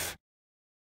life.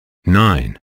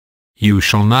 9. You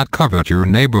shall not covet your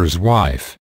neighbor's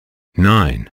wife.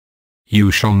 9.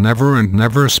 You shall never and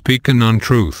never speak an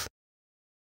untruth.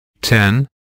 10.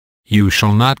 You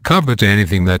shall not covet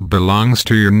anything that belongs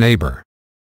to your neighbor.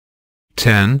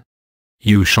 10.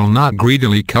 You shall not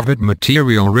greedily covet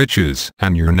material riches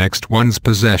and your next one's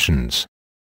possessions.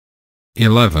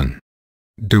 11.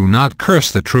 Do not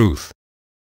curse the truth.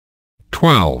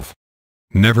 12.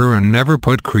 Never and never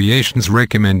put creation's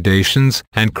recommendations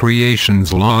and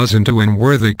creation's laws into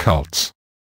unworthy cults.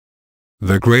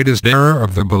 The greatest error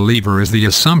of the believer is the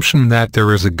assumption that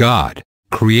there is a God,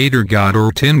 Creator God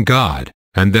or Tin God,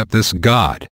 and that this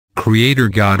God, Creator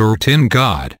God or Tin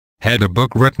God, had a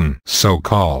book written,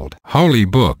 so-called holy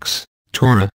books,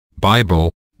 Torah,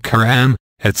 Bible, Quran,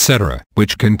 etc.,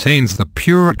 which contains the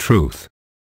pure truth,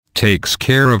 takes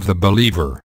care of the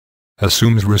believer,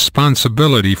 assumes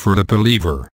responsibility for the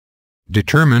believer,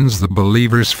 determines the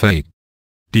believer's fate,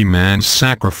 demands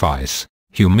sacrifice,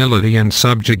 humility and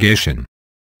subjugation,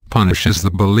 punishes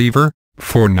the believer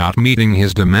for not meeting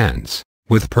his demands,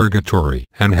 with purgatory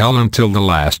and hell until the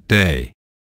last day,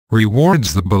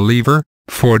 rewards the believer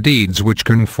for deeds which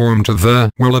conform to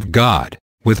the will of God,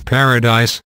 with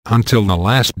paradise, until the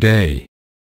last day,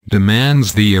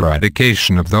 demands the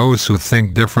eradication of those who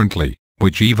think differently,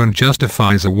 which even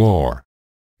justifies a war,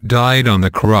 died on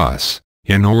the cross,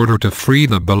 in order to free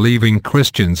the believing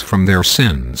Christians from their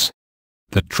sins.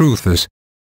 The truth is,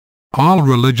 all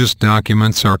religious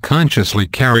documents are consciously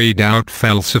carried out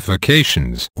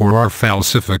falsifications or are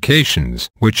falsifications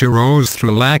which arose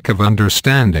through lack of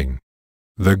understanding.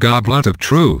 The Goblet of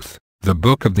Truth, the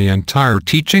book of the entire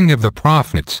teaching of the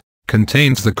prophets,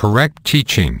 contains the correct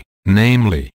teaching,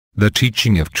 namely, the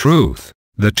teaching of truth,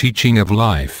 the teaching of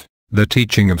life, the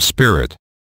teaching of spirit.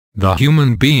 The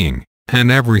human being,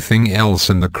 and everything else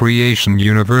in the creation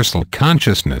universal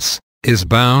consciousness, is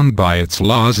bound by its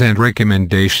laws and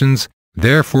recommendations,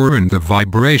 therefore in the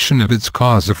vibration of its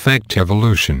cause-effect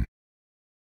evolution.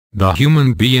 The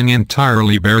human being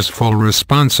entirely bears full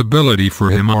responsibility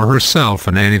for him or herself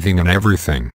in anything and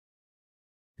everything.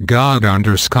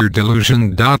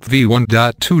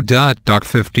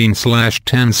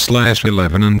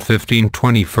 God_delusion.v1.2.15/10/11 and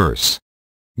 15/21.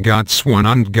 Godswan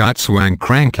und Godswang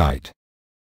Krankheit.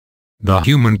 The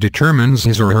human determines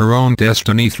his or her own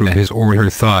destiny through his or her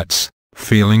thoughts,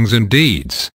 feelings and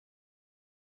deeds.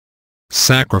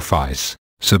 Sacrifice,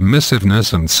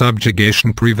 submissiveness and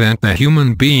subjugation prevent the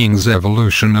human being's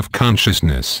evolution of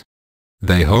consciousness.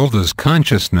 They hold as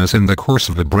consciousness in the course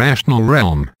of the rational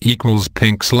realm equals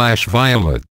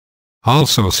pink/violet.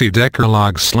 Also see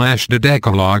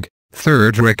Decalogue/Decalogue,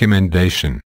 third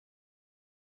recommendation.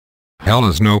 Hell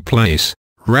is no place,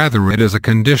 rather it is a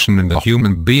condition in the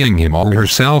human being him or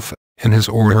herself, in his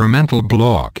or her mental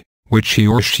block, which he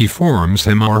or she forms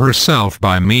him or herself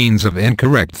by means of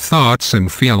incorrect thoughts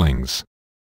and feelings.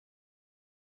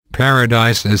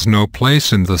 Paradise is no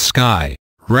place in the sky,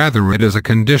 rather it is a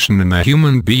condition in the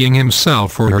human being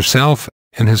himself or herself,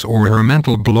 in his or her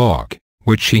mental block,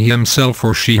 which he himself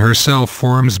or she herself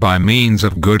forms by means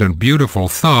of good and beautiful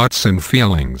thoughts and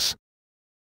feelings.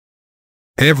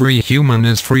 Every human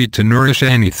is free to nourish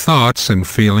any thoughts and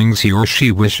feelings he or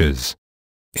she wishes.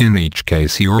 In each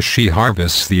case he or she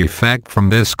harvests the effect from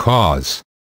this cause.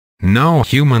 No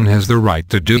human has the right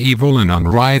to do evil and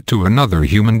unright to another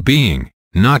human being,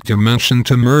 not to mention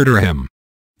to murder him.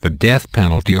 The death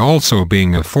penalty also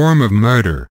being a form of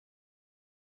murder.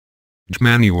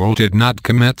 Emmanuel did not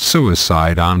commit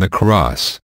suicide on the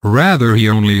cross, rather he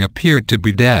only appeared to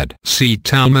be dead. See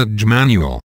Talmud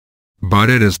Emmanuel.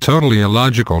 But it is totally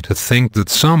illogical to think that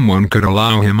someone could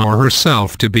allow him or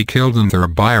herself to be killed and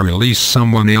thereby release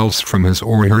someone else from his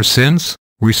or her sins,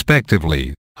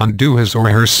 respectively, undo his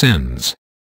or her sins.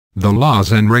 The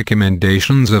laws and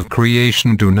recommendations of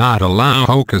creation do not allow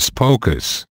hocus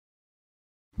pocus.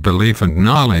 Belief and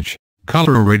knowledge,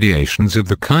 color radiations of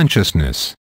the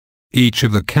consciousness. Each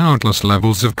of the countless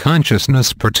levels of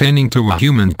consciousness pertaining to a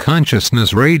human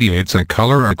consciousness radiates a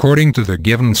color according to the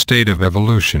given state of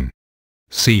evolution.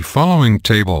 See following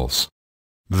tables.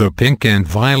 The pink and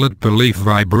violet belief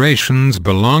vibrations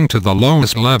belong to the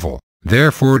lowest level,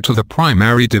 therefore to the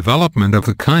primary development of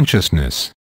the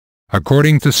consciousness.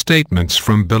 According to statements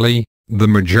from Billy, the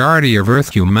majority of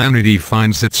Earth humanity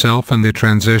finds itself in the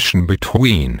transition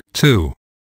between 2.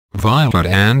 Violet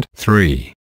and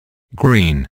 3.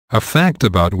 Green, a fact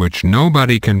about which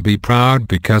nobody can be proud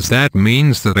because that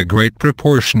means that a great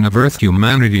proportion of Earth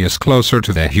humanity is closer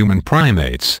to the human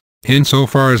primates,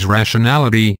 insofar as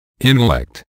rationality,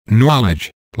 intellect,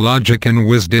 knowledge, logic and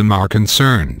wisdom are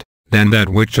concerned, than that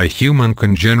which a human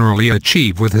can generally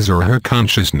achieve with his or her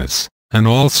consciousness, and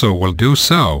also will do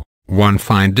so, one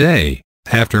fine day,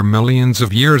 after millions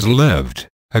of years lived,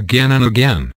 again and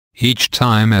again, each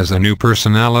time as a new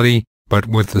personality, but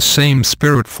with the same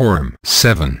spirit form.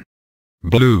 7.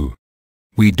 Blue.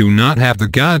 We do not have the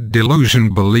God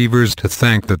delusion believers to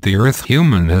thank that the Earth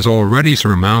human has already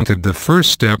surmounted the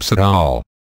first steps at all.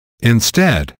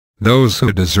 Instead, those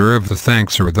who deserve the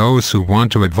thanks are those who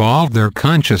want to evolve their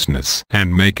consciousness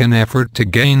and make an effort to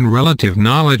gain relative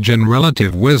knowledge and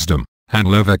relative wisdom, and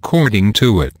live according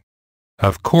to it.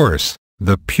 Of course,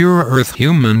 the pure Earth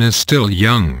human is still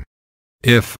young.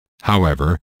 If,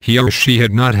 however, he or she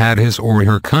had not had his or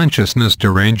her consciousness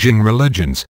deranging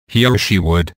religions, he or she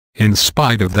would, in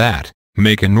spite of that,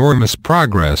 make enormous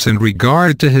progress in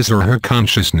regard to his or her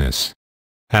consciousness.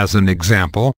 As an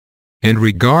example, in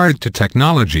regard to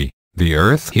technology, the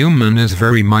Earth human is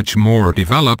very much more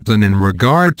developed than in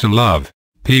regard to love,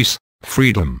 peace,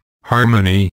 freedom,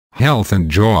 harmony, health and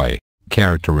joy,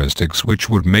 characteristics which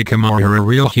would make him or her a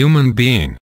real human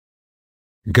being.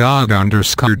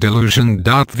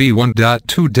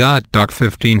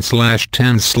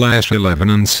 God_delusion.v1.2.15/10/11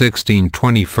 and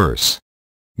 16/21.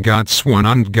 Gotswan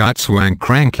und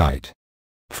Gotswang-Krankheit.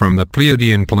 From the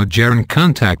Pleiadian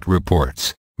Contact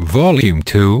Reports, Volume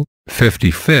 2,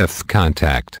 55th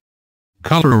Contact.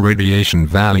 Color radiation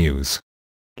values.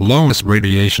 Lowest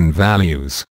radiation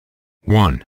values.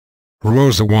 1.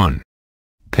 Rosa 1.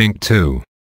 Pink 2.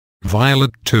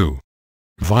 Violet 2.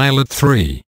 Violet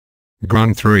 3.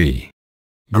 Grun 3.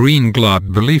 Green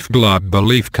glob belief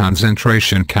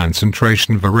concentration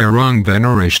vererung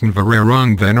veneration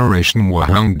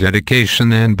wahung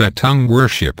dedication and betung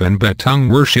worship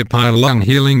ilung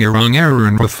healing irung error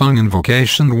and wafung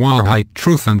invocation wahrheit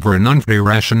truth and vernunft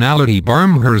irrationality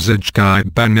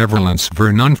barmherzigkeit benevolence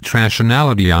vernunft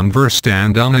rationality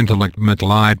unverstand unintellect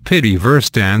mitleid pity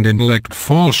verstand intellect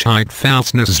falschheit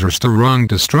falseness zerstörung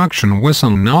destruction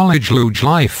wissung knowledge luge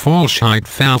life falschheit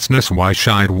falseness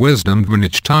weisheit wisdom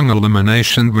tongue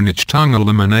elimination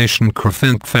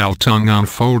Kraftfeld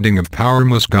unfolding of power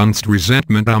Musgunst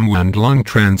resentment Umwandlung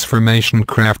transformation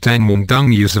Kraft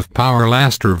Angwandung use of power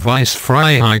Laster Vice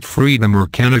Freiheit freedom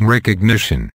Erkennung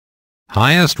recognition.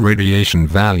 Highest radiation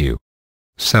value.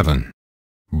 7.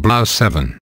 Blau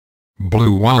 7.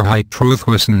 Blue Wahrheit Truth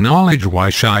Wissen Knowledge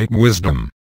Weisheit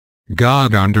Wisdom.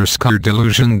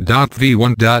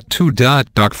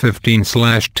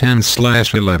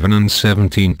 God_delusion.v1.2.15/10/11 and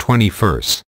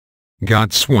 17/21.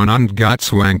 Gotswan und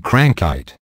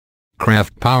Gotswang-Krankheit.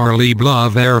 Kraft Power Liebe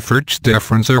Love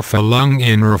Erfurchtsdifference Erfüllung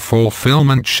inner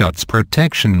fulfillment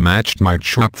Schutzprotection matched my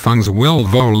Schöpfungswill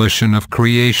volition of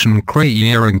creation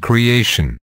kreieren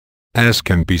creation. As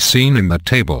can be seen in the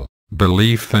table,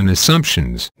 belief and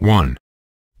assumptions 1.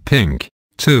 Pink,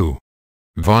 2.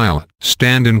 Violet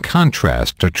stand in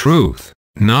contrast to truth,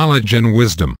 knowledge and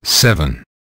wisdom 7.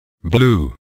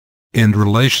 Blue. In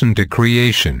relation to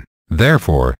creation,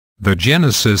 therefore, the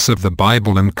genesis of the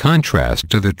Bible in contrast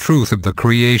to the truth of the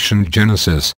creation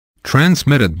genesis,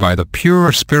 transmitted by the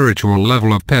pure spiritual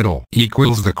level of petal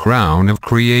equals the crown of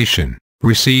creation,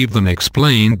 received and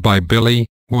explained by Billy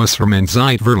Wasserman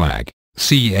Zeitverlag,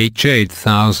 ch.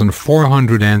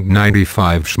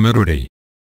 8495 Schmidt.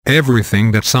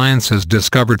 Everything that science has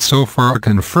discovered so far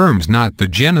confirms not the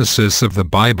genesis of the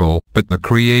Bible but the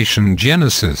creation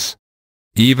genesis.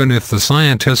 Even if the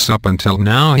scientists up until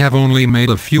now have only made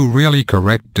a few really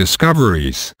correct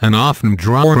discoveries and often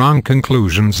draw wrong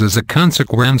conclusions as a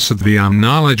consequence of the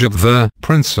unknowledge of the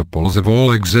principles of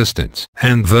all existence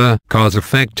and the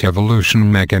cause-effect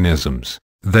evolution mechanisms,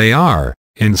 they are,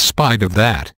 in spite of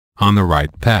that, on the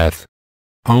right path.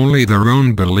 Only their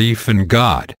own belief in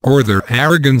God or their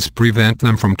arrogance prevent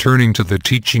them from turning to the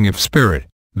teaching of spirit,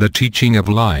 the teaching of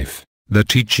life, the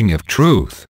teaching of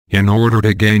truth, in order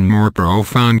to gain more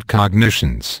profound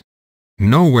cognitions.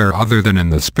 Nowhere other than in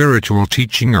the spiritual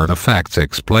teaching are the facts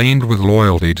explained with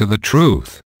loyalty to the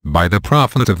truth, by the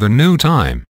prophet of the new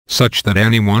time, such that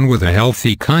anyone with a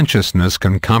healthy consciousness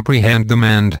can comprehend them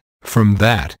and, from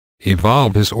that,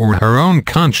 evolve his or her own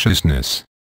consciousness.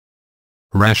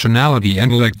 Rationality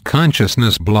Intellect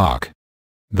Consciousness Block.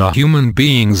 The human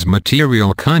being's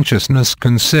material consciousness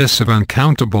consists of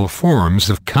uncountable forms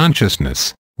of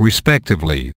consciousness,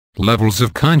 respectively, levels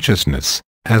of consciousness,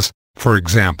 as, for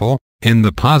example, in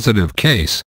the positive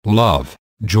case, love,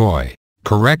 joy,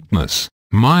 correctness,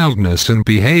 mildness in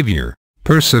behavior,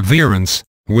 perseverance,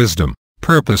 wisdom,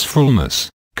 purposefulness,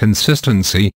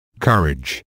 consistency,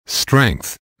 courage,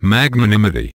 strength,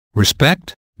 magnanimity,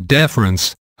 respect,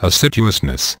 deference,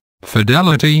 assiduousness,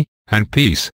 fidelity, and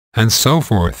peace, and so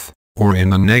forth, or in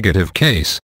the negative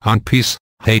case, unpeace,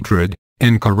 hatred,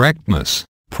 incorrectness,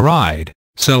 pride,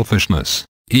 selfishness,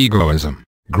 egoism,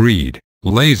 greed,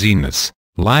 laziness,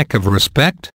 lack of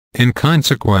respect,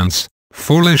 inconsequence,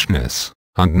 foolishness,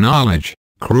 unknowledge,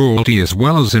 cruelty as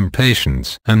well as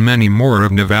impatience and many more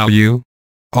of no value,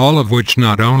 all of which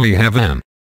not only have an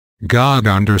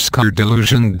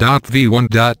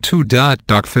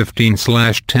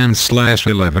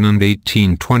God_delusion.v1.2.15/10/11 and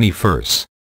 18/21.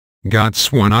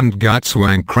 Gotteswahn und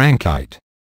Gotteswahnkrankheit.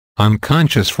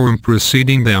 Unconscious form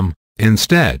preceding them,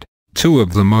 instead, two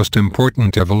of the most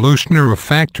important evolutionary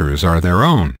factors are their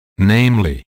own,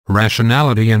 namely,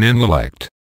 rationality and intellect.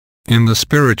 In the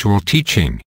spiritual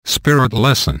teaching, Spirit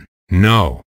Lesson,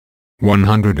 No.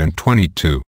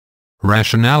 122.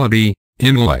 Rationality,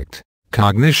 intellect,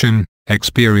 cognition,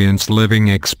 experience living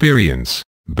experience,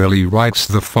 Billy writes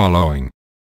the following.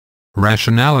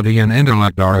 Rationality and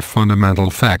intellect are a fundamental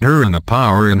factor in the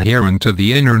power inherent to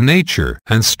the inner nature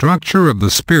and structure of the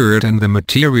spirit and the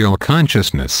material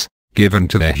consciousness, given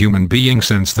to the human being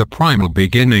since the primal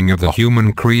beginning of the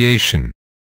human creation.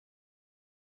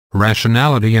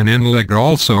 Rationality and intellect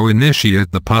also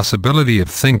initiate the possibility of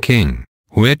thinking,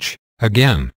 which,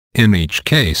 again, in each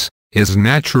case, is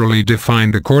naturally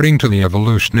defined according to the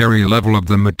evolutionary level of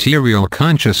the material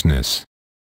consciousness.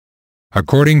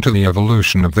 According to the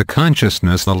evolution of the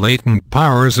consciousness, the latent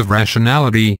powers of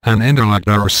rationality and intellect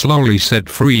are slowly set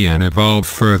free and evolve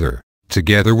further,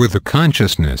 together with the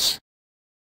consciousness.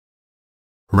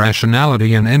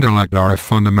 Rationality and intellect are a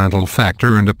fundamental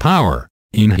factor and a power,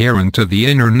 inherent to the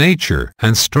inner nature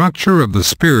and structure of the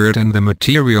spirit and the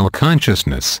material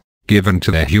consciousness, given to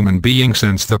the human being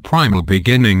since the primal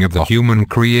beginning of the human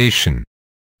creation.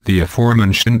 The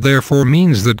aforementioned therefore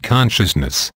means that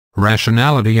consciousness,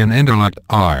 rationality and intellect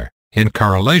are, in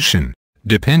correlation,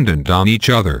 dependent on each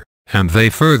other, and they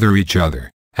further each other,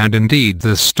 and indeed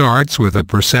this starts with a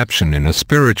perception in a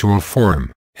spiritual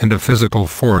form, and a physical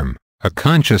form, a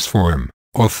conscious form,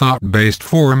 a thought-based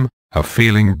form, a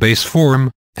feeling-based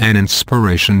form, an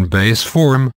inspiration-based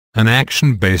form, an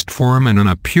action-based form and in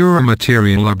a pure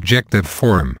material objective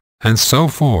form, and so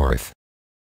forth.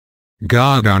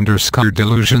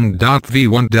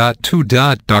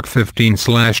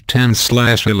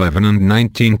 God_delusion.v1.2.15/10/11 and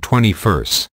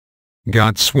 19/21.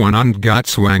 Gotteswahn und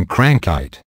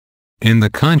Gotteswahnkrankheit. In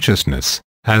the consciousness,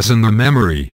 as in the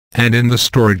memory, and in the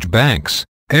storage banks,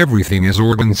 everything is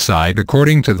organized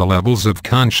according to the levels of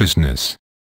consciousness.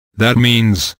 That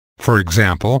means, for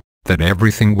example, that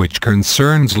everything which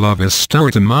concerns love is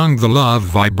stored among the love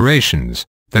vibrations,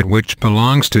 That which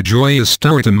belongs to joy is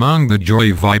stored among the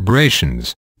joy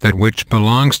vibrations, that which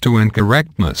belongs to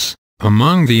incorrectness,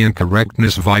 among the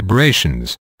incorrectness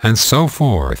vibrations, and so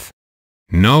forth.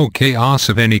 No chaos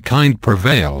of any kind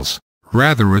prevails,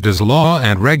 rather it is law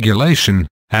and regulation,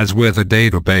 as with a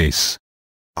database.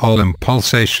 All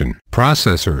impulsation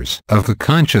processors of the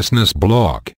consciousness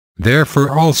block,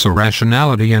 therefore also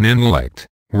rationality and intellect,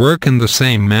 work in the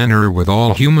same manner with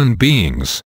all human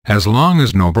beings. As long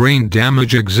as no brain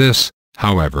damage exists,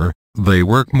 however, they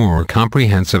work more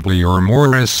comprehensively or more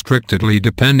restrictedly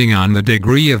depending on the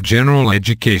degree of general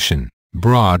education,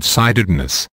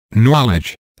 broad-sightedness,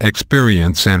 knowledge,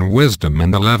 experience and wisdom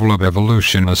and the level of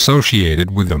evolution associated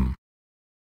with them.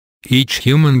 Each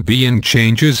human being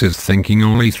changes his thinking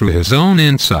only through his own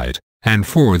insight, and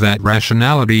for that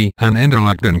rationality and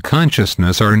intellect and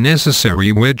consciousness are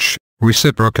necessary which,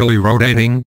 reciprocally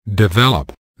rotating,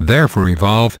 develop, therefore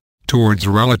evolve, towards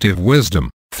relative wisdom,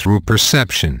 through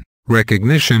perception,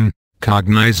 recognition,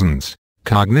 cognizance,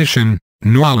 cognition,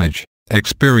 knowledge,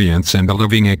 experience and the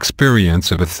living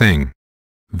experience of a thing.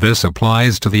 This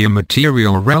applies to the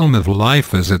immaterial realm of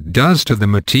life as it does to the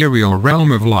material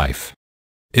realm of life.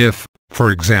 If,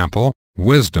 for example,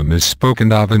 wisdom is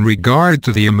spoken of in regard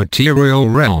to the immaterial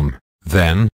realm,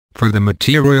 then, for the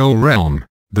material realm,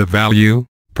 the value,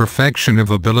 perfection of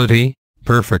ability,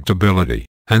 perfectibility,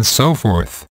 and so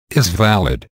forth, is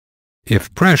valid.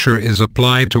 If pressure is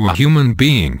applied to a human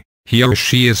being, he or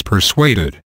she is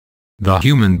persuaded. The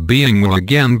human being will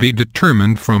again be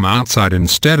determined from outside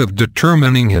instead of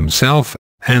determining himself,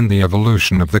 and the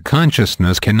evolution of the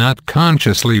consciousness cannot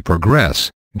consciously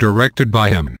progress, directed by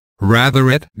him, rather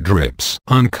it drips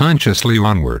unconsciously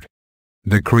onward.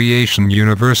 The creation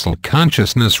universal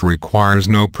consciousness requires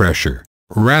no pressure,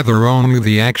 rather only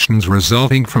the actions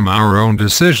resulting from our own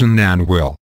decision and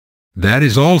will. That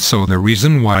is also the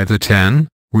reason why the 10,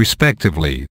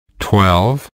 respectively,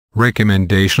 12,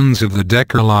 recommendations of the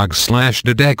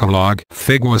Decalogue/Dodecalogue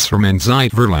Figwas from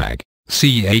Insight Verlag, ch.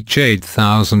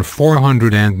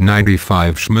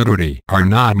 8495 Schmidt are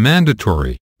not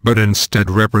mandatory, but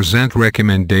instead represent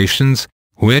recommendations,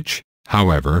 which,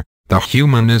 however, the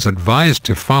human is advised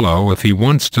to follow if he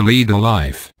wants to lead a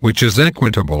life which is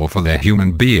equitable for the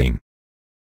human being.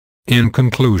 In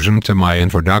conclusion to my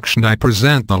introduction I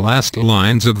present the last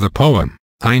lines of the poem,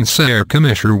 Ein sehr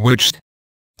komischer Wicht,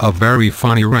 a very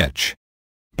funny wretch,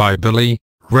 by Billy,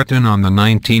 written on the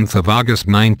 19th of August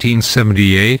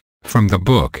 1978, from the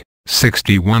book,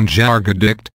 61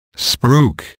 Jahrgedicht,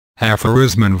 Spruch,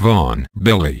 Aphorismen von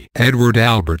Billy Edward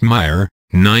Albert Meyer,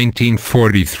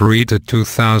 1943 to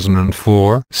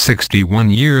 2004, 61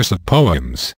 Years of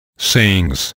Poems,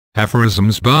 Sayings,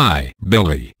 Aphorisms by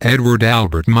Billy Edward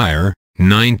Albert Meyer,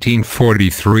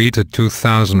 1943 to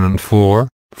 2004,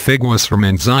 Figwas from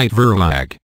Insight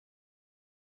Verlag.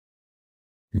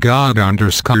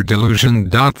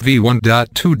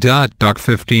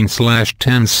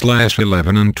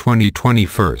 God_delusion.v1.2.15/10/11 and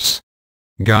 2021.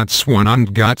 Gotteswahn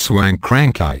und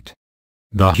Gotteswahnkrankheit.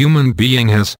 The human being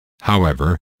has,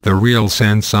 however, the real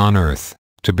sense on earth,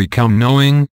 to become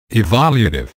knowing,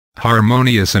 evolutive,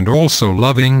 harmonious and also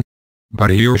loving,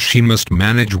 but he or she must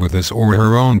manage with his or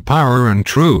her own power and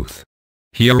truth.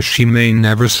 He or she may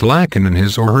never slacken in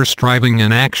his or her striving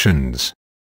and actions.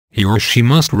 He or she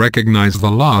must recognize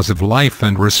the laws of life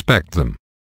and respect them,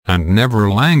 and never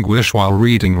languish while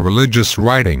reading religious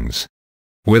writings.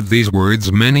 With these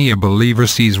words many a believer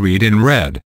sees read in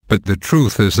red, but the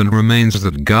truth is and remains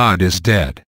that God is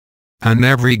dead. And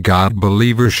every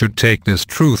God-believer should take this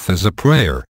truth as a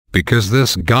prayer, because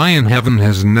this guy in heaven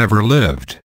has never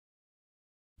lived.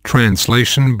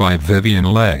 Translation by Vivian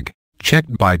Legg,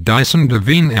 checked by Dyson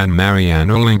Devine and Marianne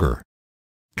Ollinger.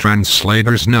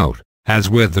 Translator's note: as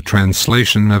with the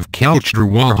translation of Kelcher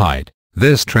Wahrheit,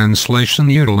 this translation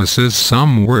utilizes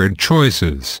some word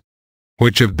choices,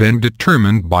 which have been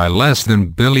determined by less than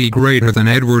Billy greater than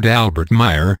Edward Albert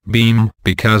Meyer Beam,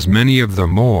 because many of the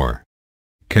more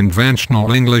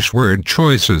conventional English word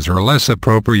choices are less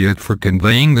appropriate for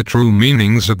conveying the true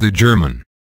meanings of the German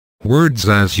words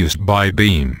as used by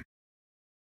Beam.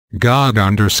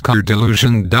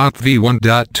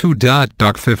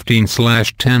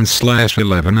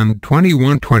 God_delusion.v1.2.15/10/11 and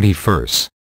 21/21.